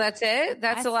 That's it?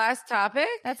 That's the last topic?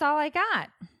 That's all I got.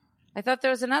 I thought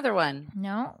there was another one.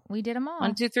 No, we did them all.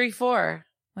 1, 2, 3, 4.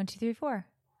 1, 2, 3, 4.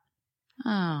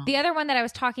 Oh. The other one that I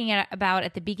was talking about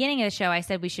at the beginning of the show, I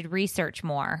said we should research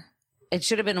more. It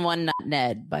should have been One Nut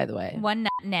Ned, by the way. One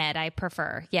Nut Ned, I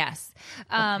prefer. Yes.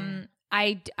 Okay.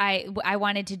 I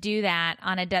wanted to do that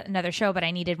on another show, but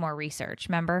I needed more research.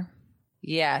 Remember?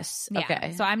 Yes. Yeah.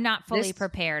 Okay. So I'm not fully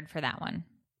prepared for that one.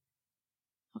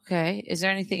 Okay. Is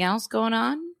there anything else going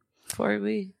on before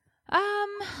we?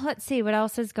 Let's see what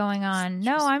else is going on.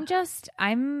 No,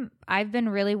 I've been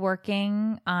really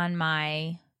working on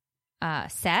my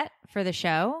set for the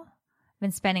show. I've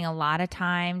been spending a lot of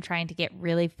time trying to get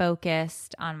really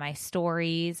focused on my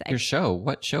stories. Your show?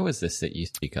 What show is this that you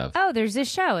speak of? Oh, there's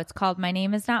this show. It's called My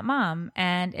Name Is Not Mom,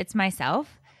 and it's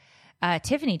myself,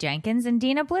 Tiffany Jenkins, and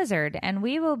Dina Blizzard, and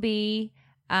we will be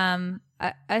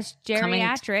us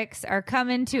geriatrics are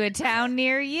coming to a town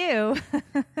near you.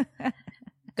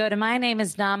 Go to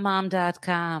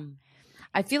mynameisnotmom.com.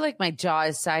 I feel like my jaw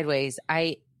is sideways.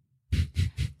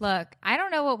 Look, I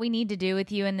don't know what we need to do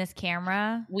with you in this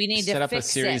camera. We need Set to up a fix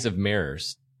series it. of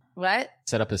mirrors. What?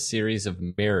 Set up a series of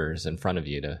mirrors in front of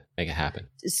you to make it happen.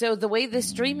 So the way the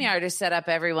StreamYard is set up,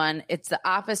 everyone, it's the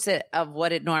opposite of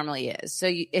what it normally is. So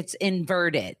it's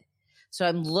inverted. So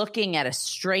I'm looking at a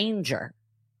stranger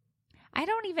I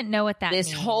don't even know what that this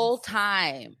means. whole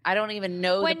time. I don't even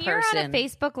know When the you're person. on a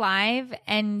Facebook Live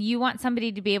and you want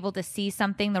somebody to be able to see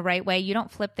something the right way, you don't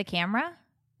flip the camera?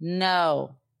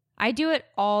 No, I do it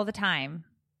all the time.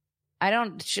 I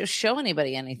don't show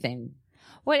anybody anything.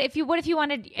 What if you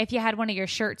had one of your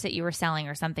shirts that you were selling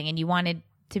or something and you wanted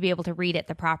to be able to read it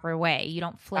the proper way? You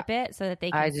don't flip it so that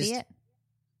they can see it?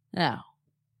 No,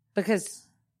 because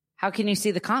how can you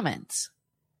see the comments?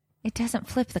 It doesn't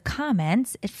flip the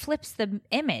comments. It flips the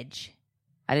image.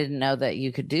 I didn't know that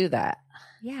you could do that.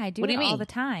 Yeah, I do What do it you all mean? the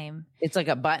time. It's like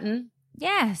a button?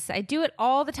 Yes, I do it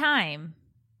all the time.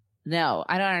 No,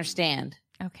 I don't understand.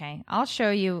 Okay, I'll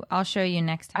show you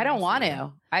next time. I don't see want you.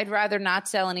 to. I'd rather not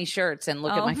sell any shirts and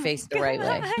look at Oh my face the right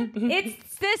way.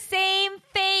 It's the same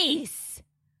face.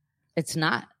 It's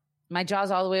not. My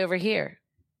jaw's all the way over here,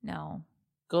 No,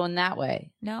 going that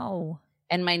way. no.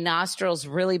 And my nostril's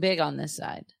really big on this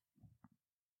side.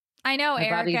 I know, My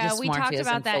body Erica. just We talked morpheus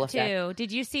about in full that too.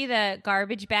 Did you see the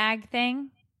garbage bag thing?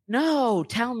 No,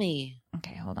 tell me.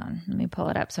 Okay, hold on. Let me pull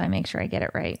it up so I make sure I get it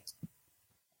right.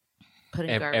 Putting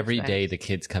Every garbage day bags. the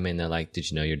kids come in, they're like, did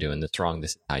you know you're doing this wrong?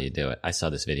 This is how you do it. I saw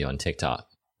this video on TikTok.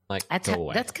 Like, go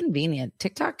away. That's convenient.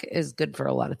 TikTok is good for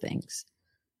a lot of things.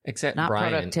 Except Not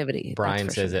Brian, productivity. Brian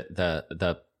that's for says sure. that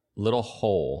the little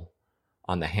hole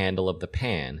on the handle of the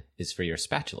pan is for your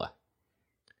spatula.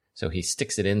 So he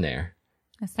sticks it in there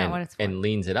That's not what it's for. and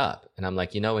leans it up. And I'm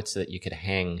like, it's so that you could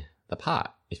hang the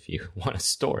pot if you want to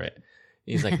store it.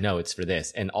 He's like, no, it's for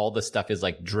this. And all the stuff is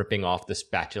like dripping off the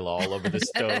spatula all over the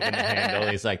stove and the handle.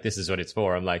 He's like, this is what it's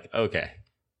for. I'm like, okay.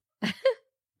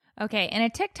 Okay, in a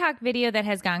TikTok video that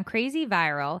has gone crazy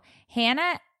viral,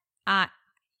 Hannah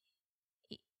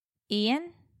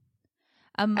Ian,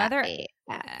 a mother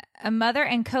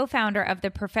and co-founder of the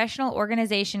professional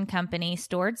organization company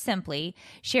Stored Simply,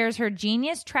 shares her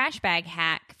genius trash bag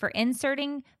hack for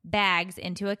inserting bags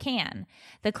into a can.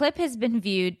 The clip has been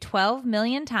viewed 12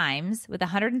 million times with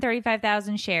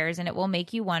 135,000 shares, and it will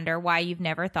make you wonder why you've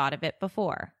never thought of it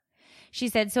before. She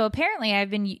said, so apparently I've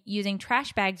been using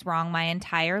trash bags wrong my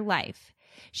entire life.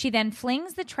 She then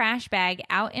flings the trash bag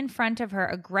out in front of her,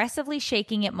 aggressively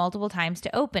shaking it multiple times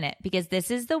to open it, because this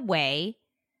is the way,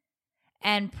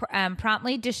 and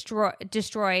promptly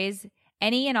destroys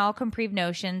any and all conceived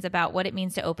notions about what it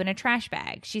means to open a trash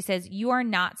bag. She says, you are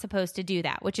not supposed to do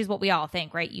that, which is what we all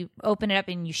think, right? You open it up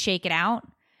and you shake it out.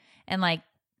 And like,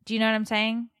 do you know what I'm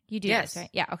saying? You do Yes. this, right?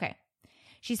 Yeah, okay.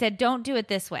 She said, don't do it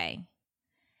this way.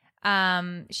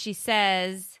 She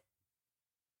says,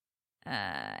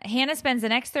 Hannah spends the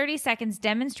next 30 seconds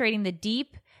demonstrating the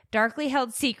deep, darkly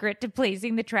held secret to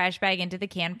placing the trash bag into the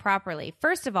can properly.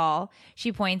 First of all,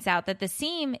 she points out that the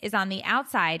seam is on the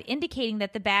outside, indicating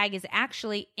that the bag is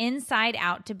actually inside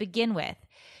out to begin with.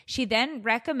 She then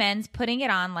recommends putting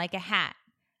it on like a hat.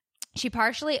 She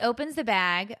partially opens the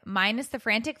bag, minus the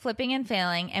frantic flipping and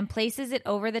failing, and places it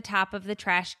over the top of the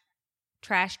trash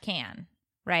can,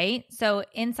 right? So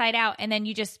inside out, and then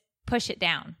you just push it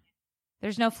down.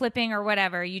 There's no flipping or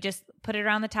whatever. You just put it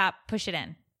around the top, push it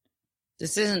in.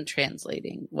 This isn't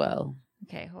translating well.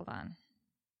 Okay, hold on.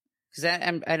 Because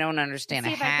I don't understand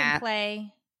Let's see a if I can hat.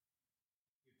 play.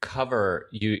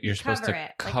 You're supposed Cover to it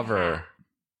like a cover hat.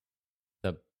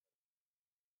 the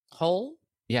Hole?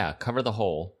 cover the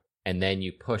hole, and then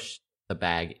you push the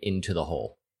bag into the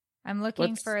hole. I'm looking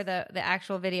What's- for the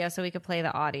actual video so we could play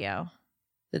the audio.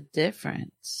 The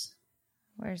difference.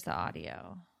 Where's the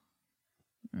audio?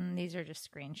 These are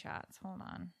just screenshots. Hold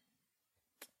on.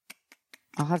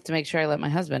 I'll have to make sure I let my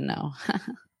husband know.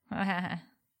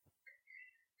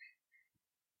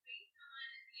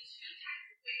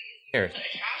 Here, Put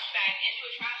a trash bag into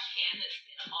a trash can that's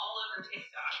been all over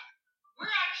TikTok.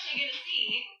 We're actually going to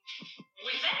see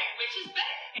which is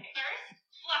better. First,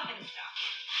 fluffing stuff.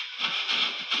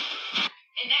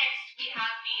 And next, we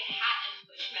have the hat and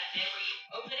push method where you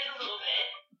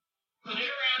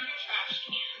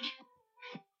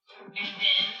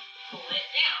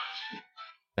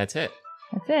That's it.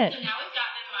 That's it. So now we've got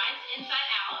this. Mine's inside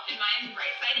out and mine's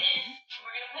right side in. And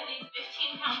we're going to put these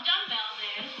 15-pound dumbbells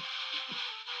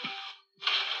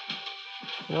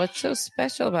in. What's so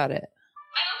special about it?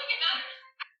 I don't think it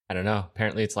matters. I don't know.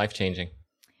 Apparently it's life-changing.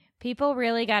 People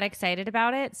really got excited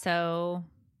about it, so...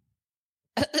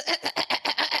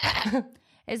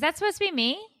 Is that supposed to be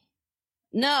me?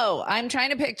 No, I'm trying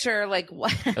to picture like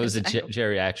what. That was a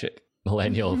geriatric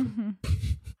millennial.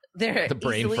 They're The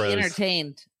brain easily froze.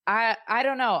 entertained. I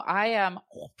don't know. I am,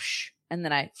 and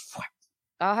then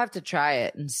I'll have to try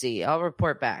it and see. I'll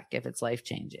report back if it's life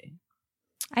changing.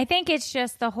 I think it's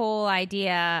just the whole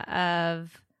idea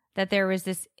of that there was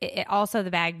this, also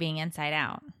the bag being inside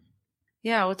out.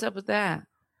 Yeah, what's up with that?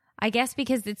 I guess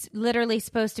because it's literally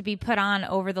supposed to be put on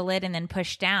over the lid and then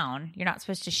pushed down. You're not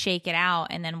supposed to shake it out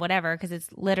and then whatever, because it's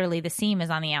literally the seam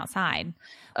is on the outside. Which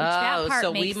that part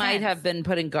so we makes might sense. have been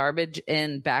putting garbage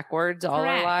in backwards all our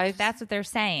Correct. lives. That's what they're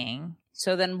saying.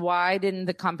 So then why didn't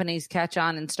the companies catch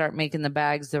on and start making the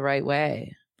bags the right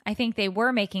way? I think they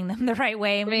were making them the right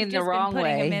way. I And mean, we've the just been wrong putting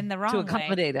way them in the wrong to way.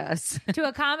 accommodate us. To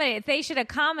accommodate. They should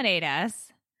accommodate us.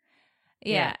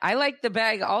 Yeah. I like the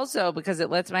bag also because it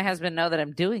lets my husband know that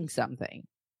I'm doing something.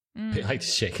 He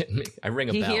likes shaking me. I ring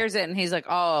a He bell. hears it and he's like,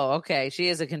 oh, okay. She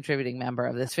is a contributing member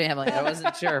of this family. I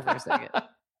wasn't sure for a second.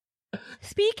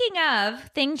 Speaking of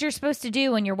things you're supposed to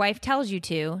do when your wife tells you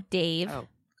to, Dave. Oh,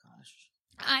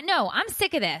 gosh. No, I'm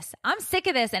sick of this. I'm sick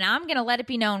of this, and I'm going to let it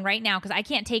be known right now because I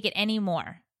can't take it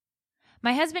anymore.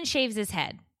 My husband shaves his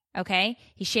head, okay?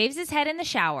 He shaves his head in the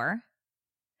shower,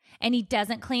 and he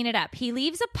doesn't clean it up. He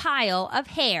leaves a pile of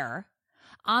hair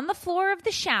on the floor of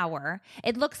the shower.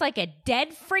 It looks like a dead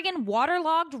friggin'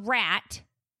 waterlogged rat.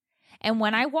 And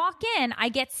when I walk in, I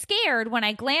get scared when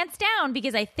I glance down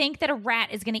because I think that a rat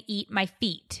is going to eat my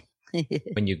feet.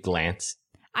 When you glance.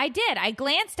 I did. I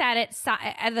glanced at it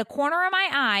at the corner of my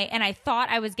eye, and I thought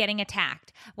I was getting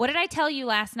attacked. What did I tell you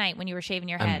last night when you were shaving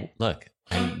your head?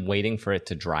 I'm waiting for it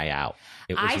to dry out.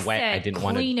 It was I wet. said, I didn't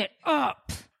want clean to. it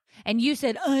up. And you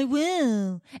said, I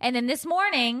will. And then this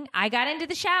morning, I got into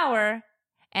the shower,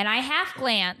 and I half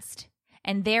glanced,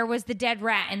 and there was the dead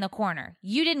rat in the corner.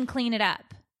 You didn't clean it up.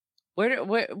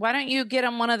 Why don't you get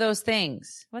him one of those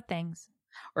things? What things?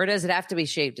 Or does it have to be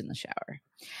shaved in the shower?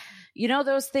 You know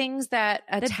those things that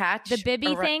attach? The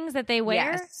bibby things that they wear?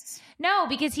 Yes. No,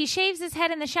 because he shaves his head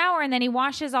in the shower and then he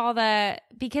washes all the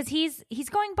because he's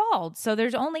going bald, so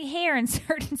there's only hair in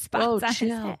certain spots on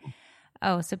his head.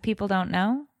 Oh, so people don't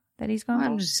know that he's going I'm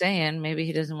bald? just saying, maybe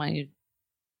he doesn't want you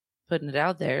putting it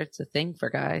out there. It's a thing for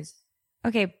guys.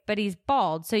 Okay, but he's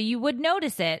bald, so you would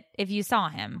notice it if you saw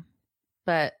him.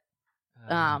 But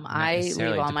Not I leave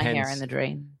necessarily. all my hair Depends- in the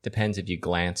drain. Depends if you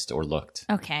glanced or looked.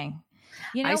 Okay.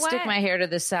 You know I what? stick my hair to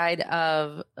the side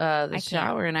of the can't.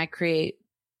 shower and I create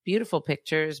beautiful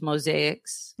pictures,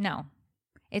 mosaics. No.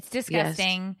 It's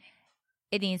disgusting.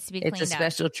 It needs to be It's cleaned a up.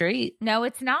 special treat No,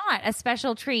 it's not a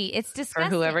special treat. It's for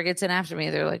disgusting. whoever gets in after me.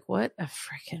 They're like, what a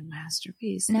freaking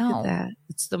masterpiece. Look No. at that.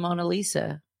 It's the Mona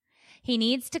Lisa. He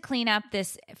needs to clean up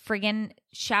this friggin'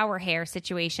 shower hair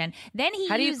situation. Then he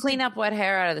How do you used clean up wet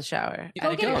hair out of the shower?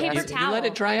 Go get a paper You towel. let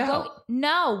it dry Go- out.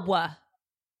 No.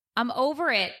 I'm over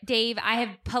it, Dave. I have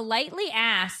politely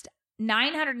asked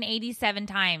 987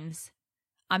 times.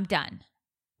 I'm done.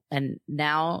 And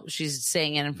now she's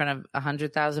saying it in front of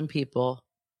 100,000 people.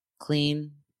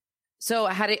 Clean. So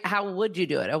how would you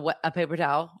do it? A paper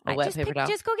towel? A wet paper towel?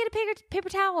 Just go get a paper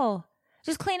towel.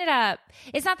 Just clean it up.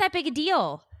 It's not that big a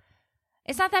deal.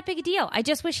 It's not that big a deal. I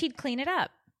just wish he'd clean it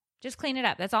up. Just clean it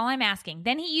up. That's all I'm asking.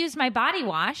 Then he used my body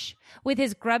wash with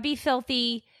his grubby,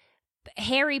 filthy,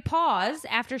 hairy paws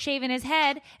after shaving his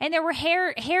head, and there were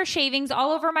hair shavings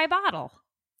all over my bottle.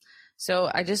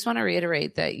 So I just want to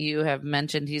reiterate that you have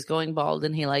mentioned he's going bald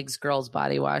and he likes girls'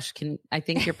 body wash. I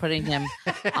think you're putting him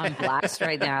on blast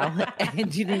right now,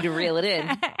 and you need to reel it in.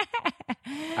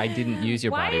 I didn't use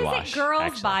your body wash. Why is it girls'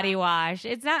 actually. body wash?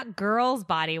 It's not girls'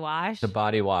 body wash. The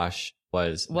body wash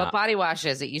was What not- body wash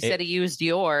is it? You said he used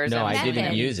yours. No, I'm I didn't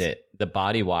Methods. use it. The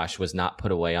body wash was not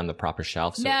put away on the proper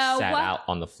shelf, so No. it sat out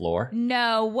on the floor.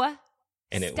 No.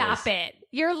 And it Stop was, it.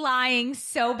 You're lying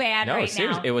so bad No, right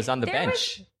seriously, now. it was on the There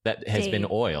bench that has been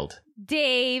Dave. oiled.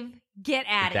 Dave, get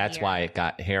out of here. That's why it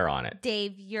got hair on it.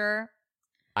 Dave, you're...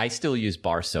 I still use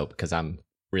bar soap because I'm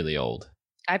really old.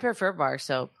 I prefer bar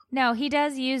soap. No, he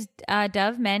does use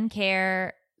Dove Men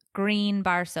Care green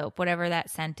bar soap, whatever that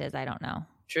scent is. I don't know.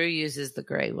 Drew uses the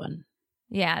gray one.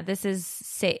 Yeah, this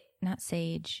is not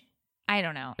sage. I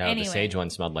don't know. No, anyway, the sage one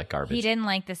smelled like garbage. he didn't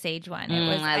like the sage one. It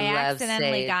was I love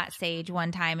accidentally sage. got sage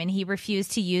one time, and he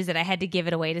refused to use it. I had to give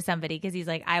it away to somebody because he's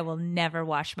like, I will never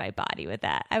wash my body with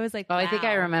that. I was like, Oh, I think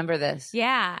I wow. remember this.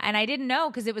 Yeah, and I didn't know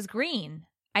because it was green.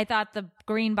 I thought the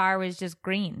green bar was just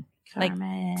green.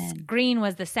 Carmen. Like green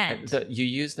was the scent. You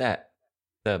use the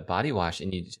body wash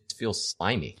and you just feel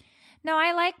slimy. No,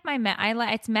 I like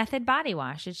it's Method body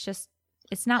wash.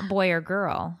 It's not boy or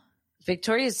girl.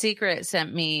 Victoria's Secret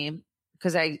sent me,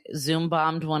 because I Zoom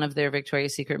bombed one of their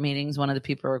Victoria's Secret meetings. One of the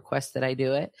people requested I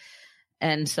do it.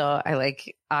 And so I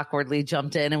like awkwardly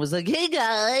jumped in and was like, hey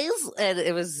guys. And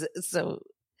it was so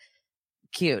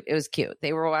cute. It was cute.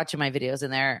 They were watching my videos in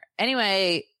there.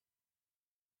 Anyway,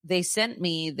 they sent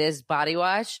me this body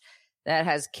wash that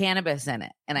has cannabis in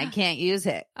it and I can't use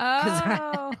it.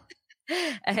 Oh,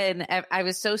 And I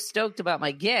was so stoked about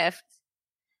my gift.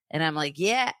 And I'm like,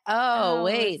 yeah. Oh,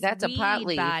 wait, it's that's a pot weed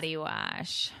leaf. body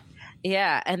wash.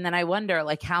 Yeah. And then I wonder,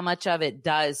 like, how much of it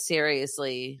does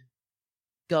seriously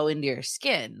go into your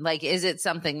skin? Like, is it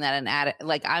something that an addict,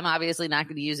 like, I'm obviously not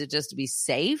going to use it just to be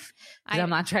safe because I'm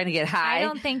not trying to get high. I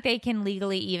don't think they can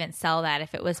legally even sell that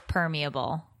if it was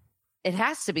permeable. It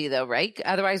has to be, though, right?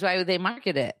 Otherwise, why would they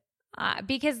market it?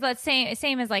 Because let's say,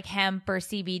 same as like hemp or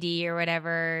CBD or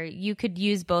whatever, you could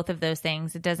use both of those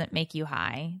things. It doesn't make you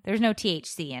high. There's no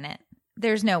THC in it.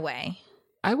 There's no way.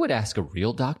 I would ask a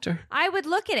real doctor. I would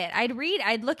look at it.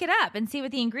 I'd look it up and see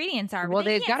what the ingredients are. but Well,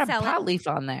 they they've can't got a sell pot it. leaf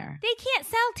on there. They can't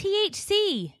sell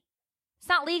THC. It's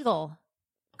not legal.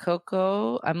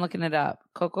 Cocoa, I'm looking it up.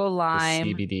 Cocoa The lime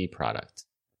CBD product.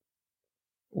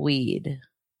 weed.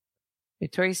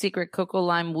 Victoria's Secret cocoa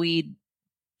lime weed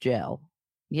gel.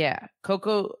 Yeah.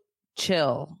 Cocoa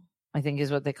chill, I think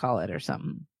is what they call it or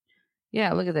something.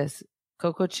 Yeah, look at this.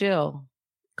 Cocoa chill.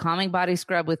 Calming body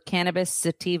scrub with cannabis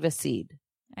sativa seed.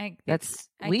 That's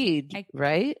weed,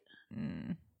 right?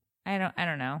 I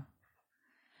don't know.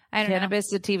 I don't Cannabis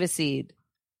sativa seed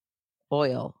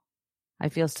oil. I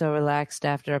feel so relaxed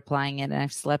after applying it, and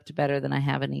I've slept better than I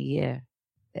have in a year.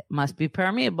 It must be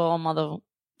permeable, mother.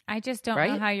 I just don't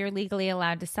know how you're legally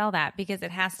allowed to sell that because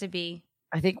it has to be.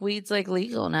 I think weed's like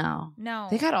legal now. No.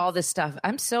 They got all this stuff.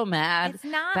 I'm so mad. It's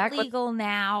not Back legal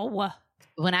now.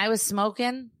 When I was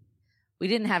smoking, we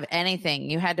didn't have anything.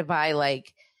 You had to buy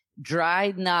like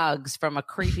dried nugs from a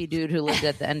creepy dude who lived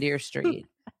at the end of your street.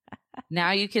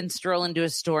 Now you can stroll into a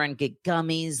store and get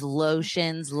gummies,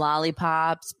 lotions,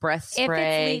 lollipops, breath spray.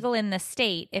 If it's legal in the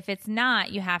state. If it's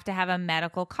not, you have to have a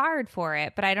medical card for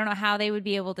it. But I don't know how they would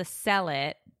be able to sell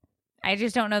it. I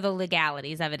just don't know the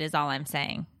legalities of it is all I'm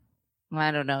saying.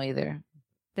 I don't know either.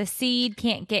 The seed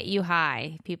can't get you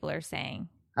high, people are saying.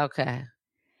 Okay.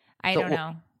 I So don't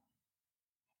know.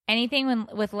 Anything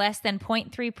with less than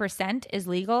 0.3% is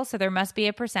legal, so there must be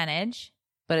a percentage.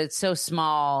 But it's so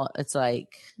small, it's like...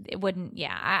 It wouldn't,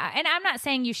 yeah. And I'm not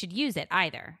saying you should use it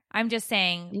either. I'm just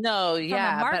saying... No,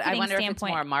 yeah, but I marketing wonder if it's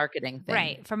standpoint- more a marketing thing.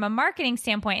 Right. From a marketing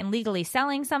standpoint and legally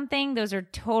selling something, those are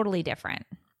totally different.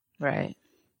 Right.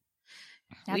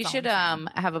 That's We all should I'm saying.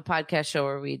 have a podcast show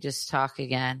where we just talk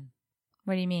again.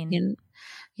 What do you mean?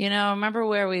 You know, remember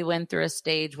where we went through a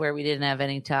stage where we didn't have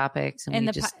any topics and in we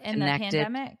the just in the connected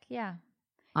pandemic? Yeah.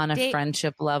 on a Dave-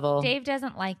 friendship level? Dave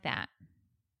doesn't like that.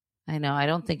 I know. I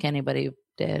don't think anybody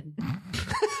did.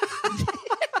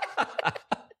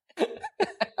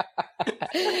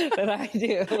 But I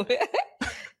do.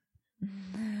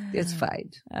 It's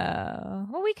fine.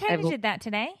 Well, we kind of did that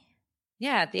today.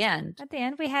 Yeah, at the end. At the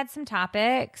end, we had some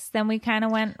topics. Then we kind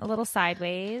of went a little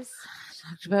sideways.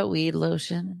 Talked about weed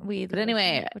lotion. Weed But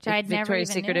anyway, which I'd never Victoria's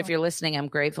even Secret, knew. if you're listening, I'm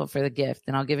grateful for the gift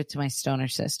and I'll give it to my stoner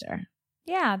sister.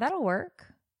 Yeah, that'll work.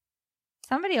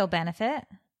 Somebody will benefit.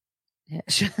 Yeah.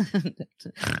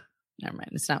 Never mind.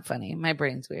 It's not funny. My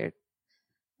brain's weird.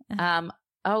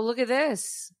 Oh, look at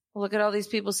this. Look at all these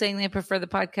people saying they prefer the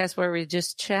podcast where we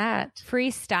just chat.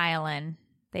 Freestyling,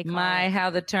 they call My, it. how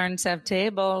the turns have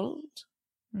tabled.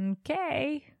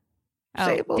 Okay.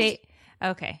 Tables.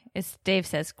 Okay. Dave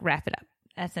says wrap it up.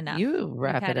 That's enough. You We've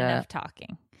wrap had it enough up.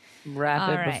 talking. Wrap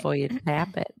All it right. before you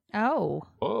tap it. Oh,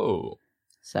 Whoa.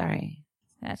 Sorry.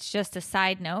 that's just a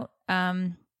side note.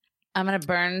 I'm going to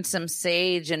burn some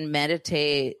sage and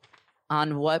meditate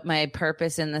on what my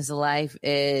purpose in this life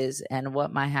is and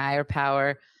what my higher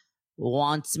power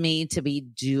wants me to be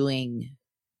doing.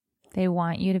 They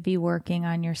want you to be working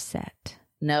on your set.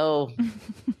 No,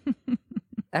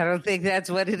 I don't think that's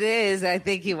what it is. I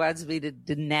think he wants me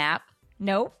to nap.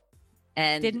 Nope.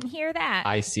 And Didn't hear that.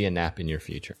 I see a nap in your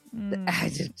future I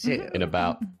did too. in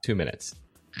about 2 minutes.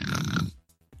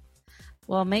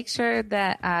 Well, make sure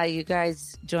that you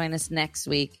guys join us next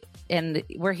week. and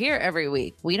we're here every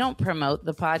week. We don't promote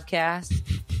the podcast.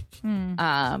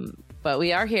 But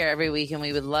we are here every week, and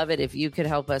we would love it if you could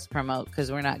help us promote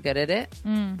because we're not good at it.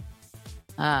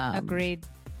 Agreed.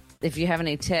 If you have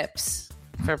any tips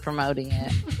for promoting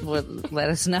it, let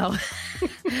us know.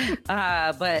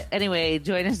 But anyway,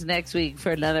 join us next week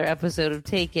for another episode of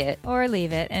Take It Or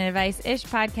Leave It, an advice-ish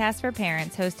podcast for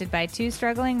parents hosted by two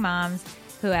struggling moms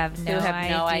who have no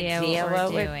idea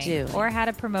what we're doing or how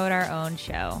to promote our own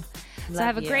show. So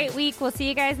have a great week. We'll see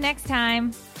you guys next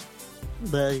time.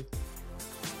 Bye.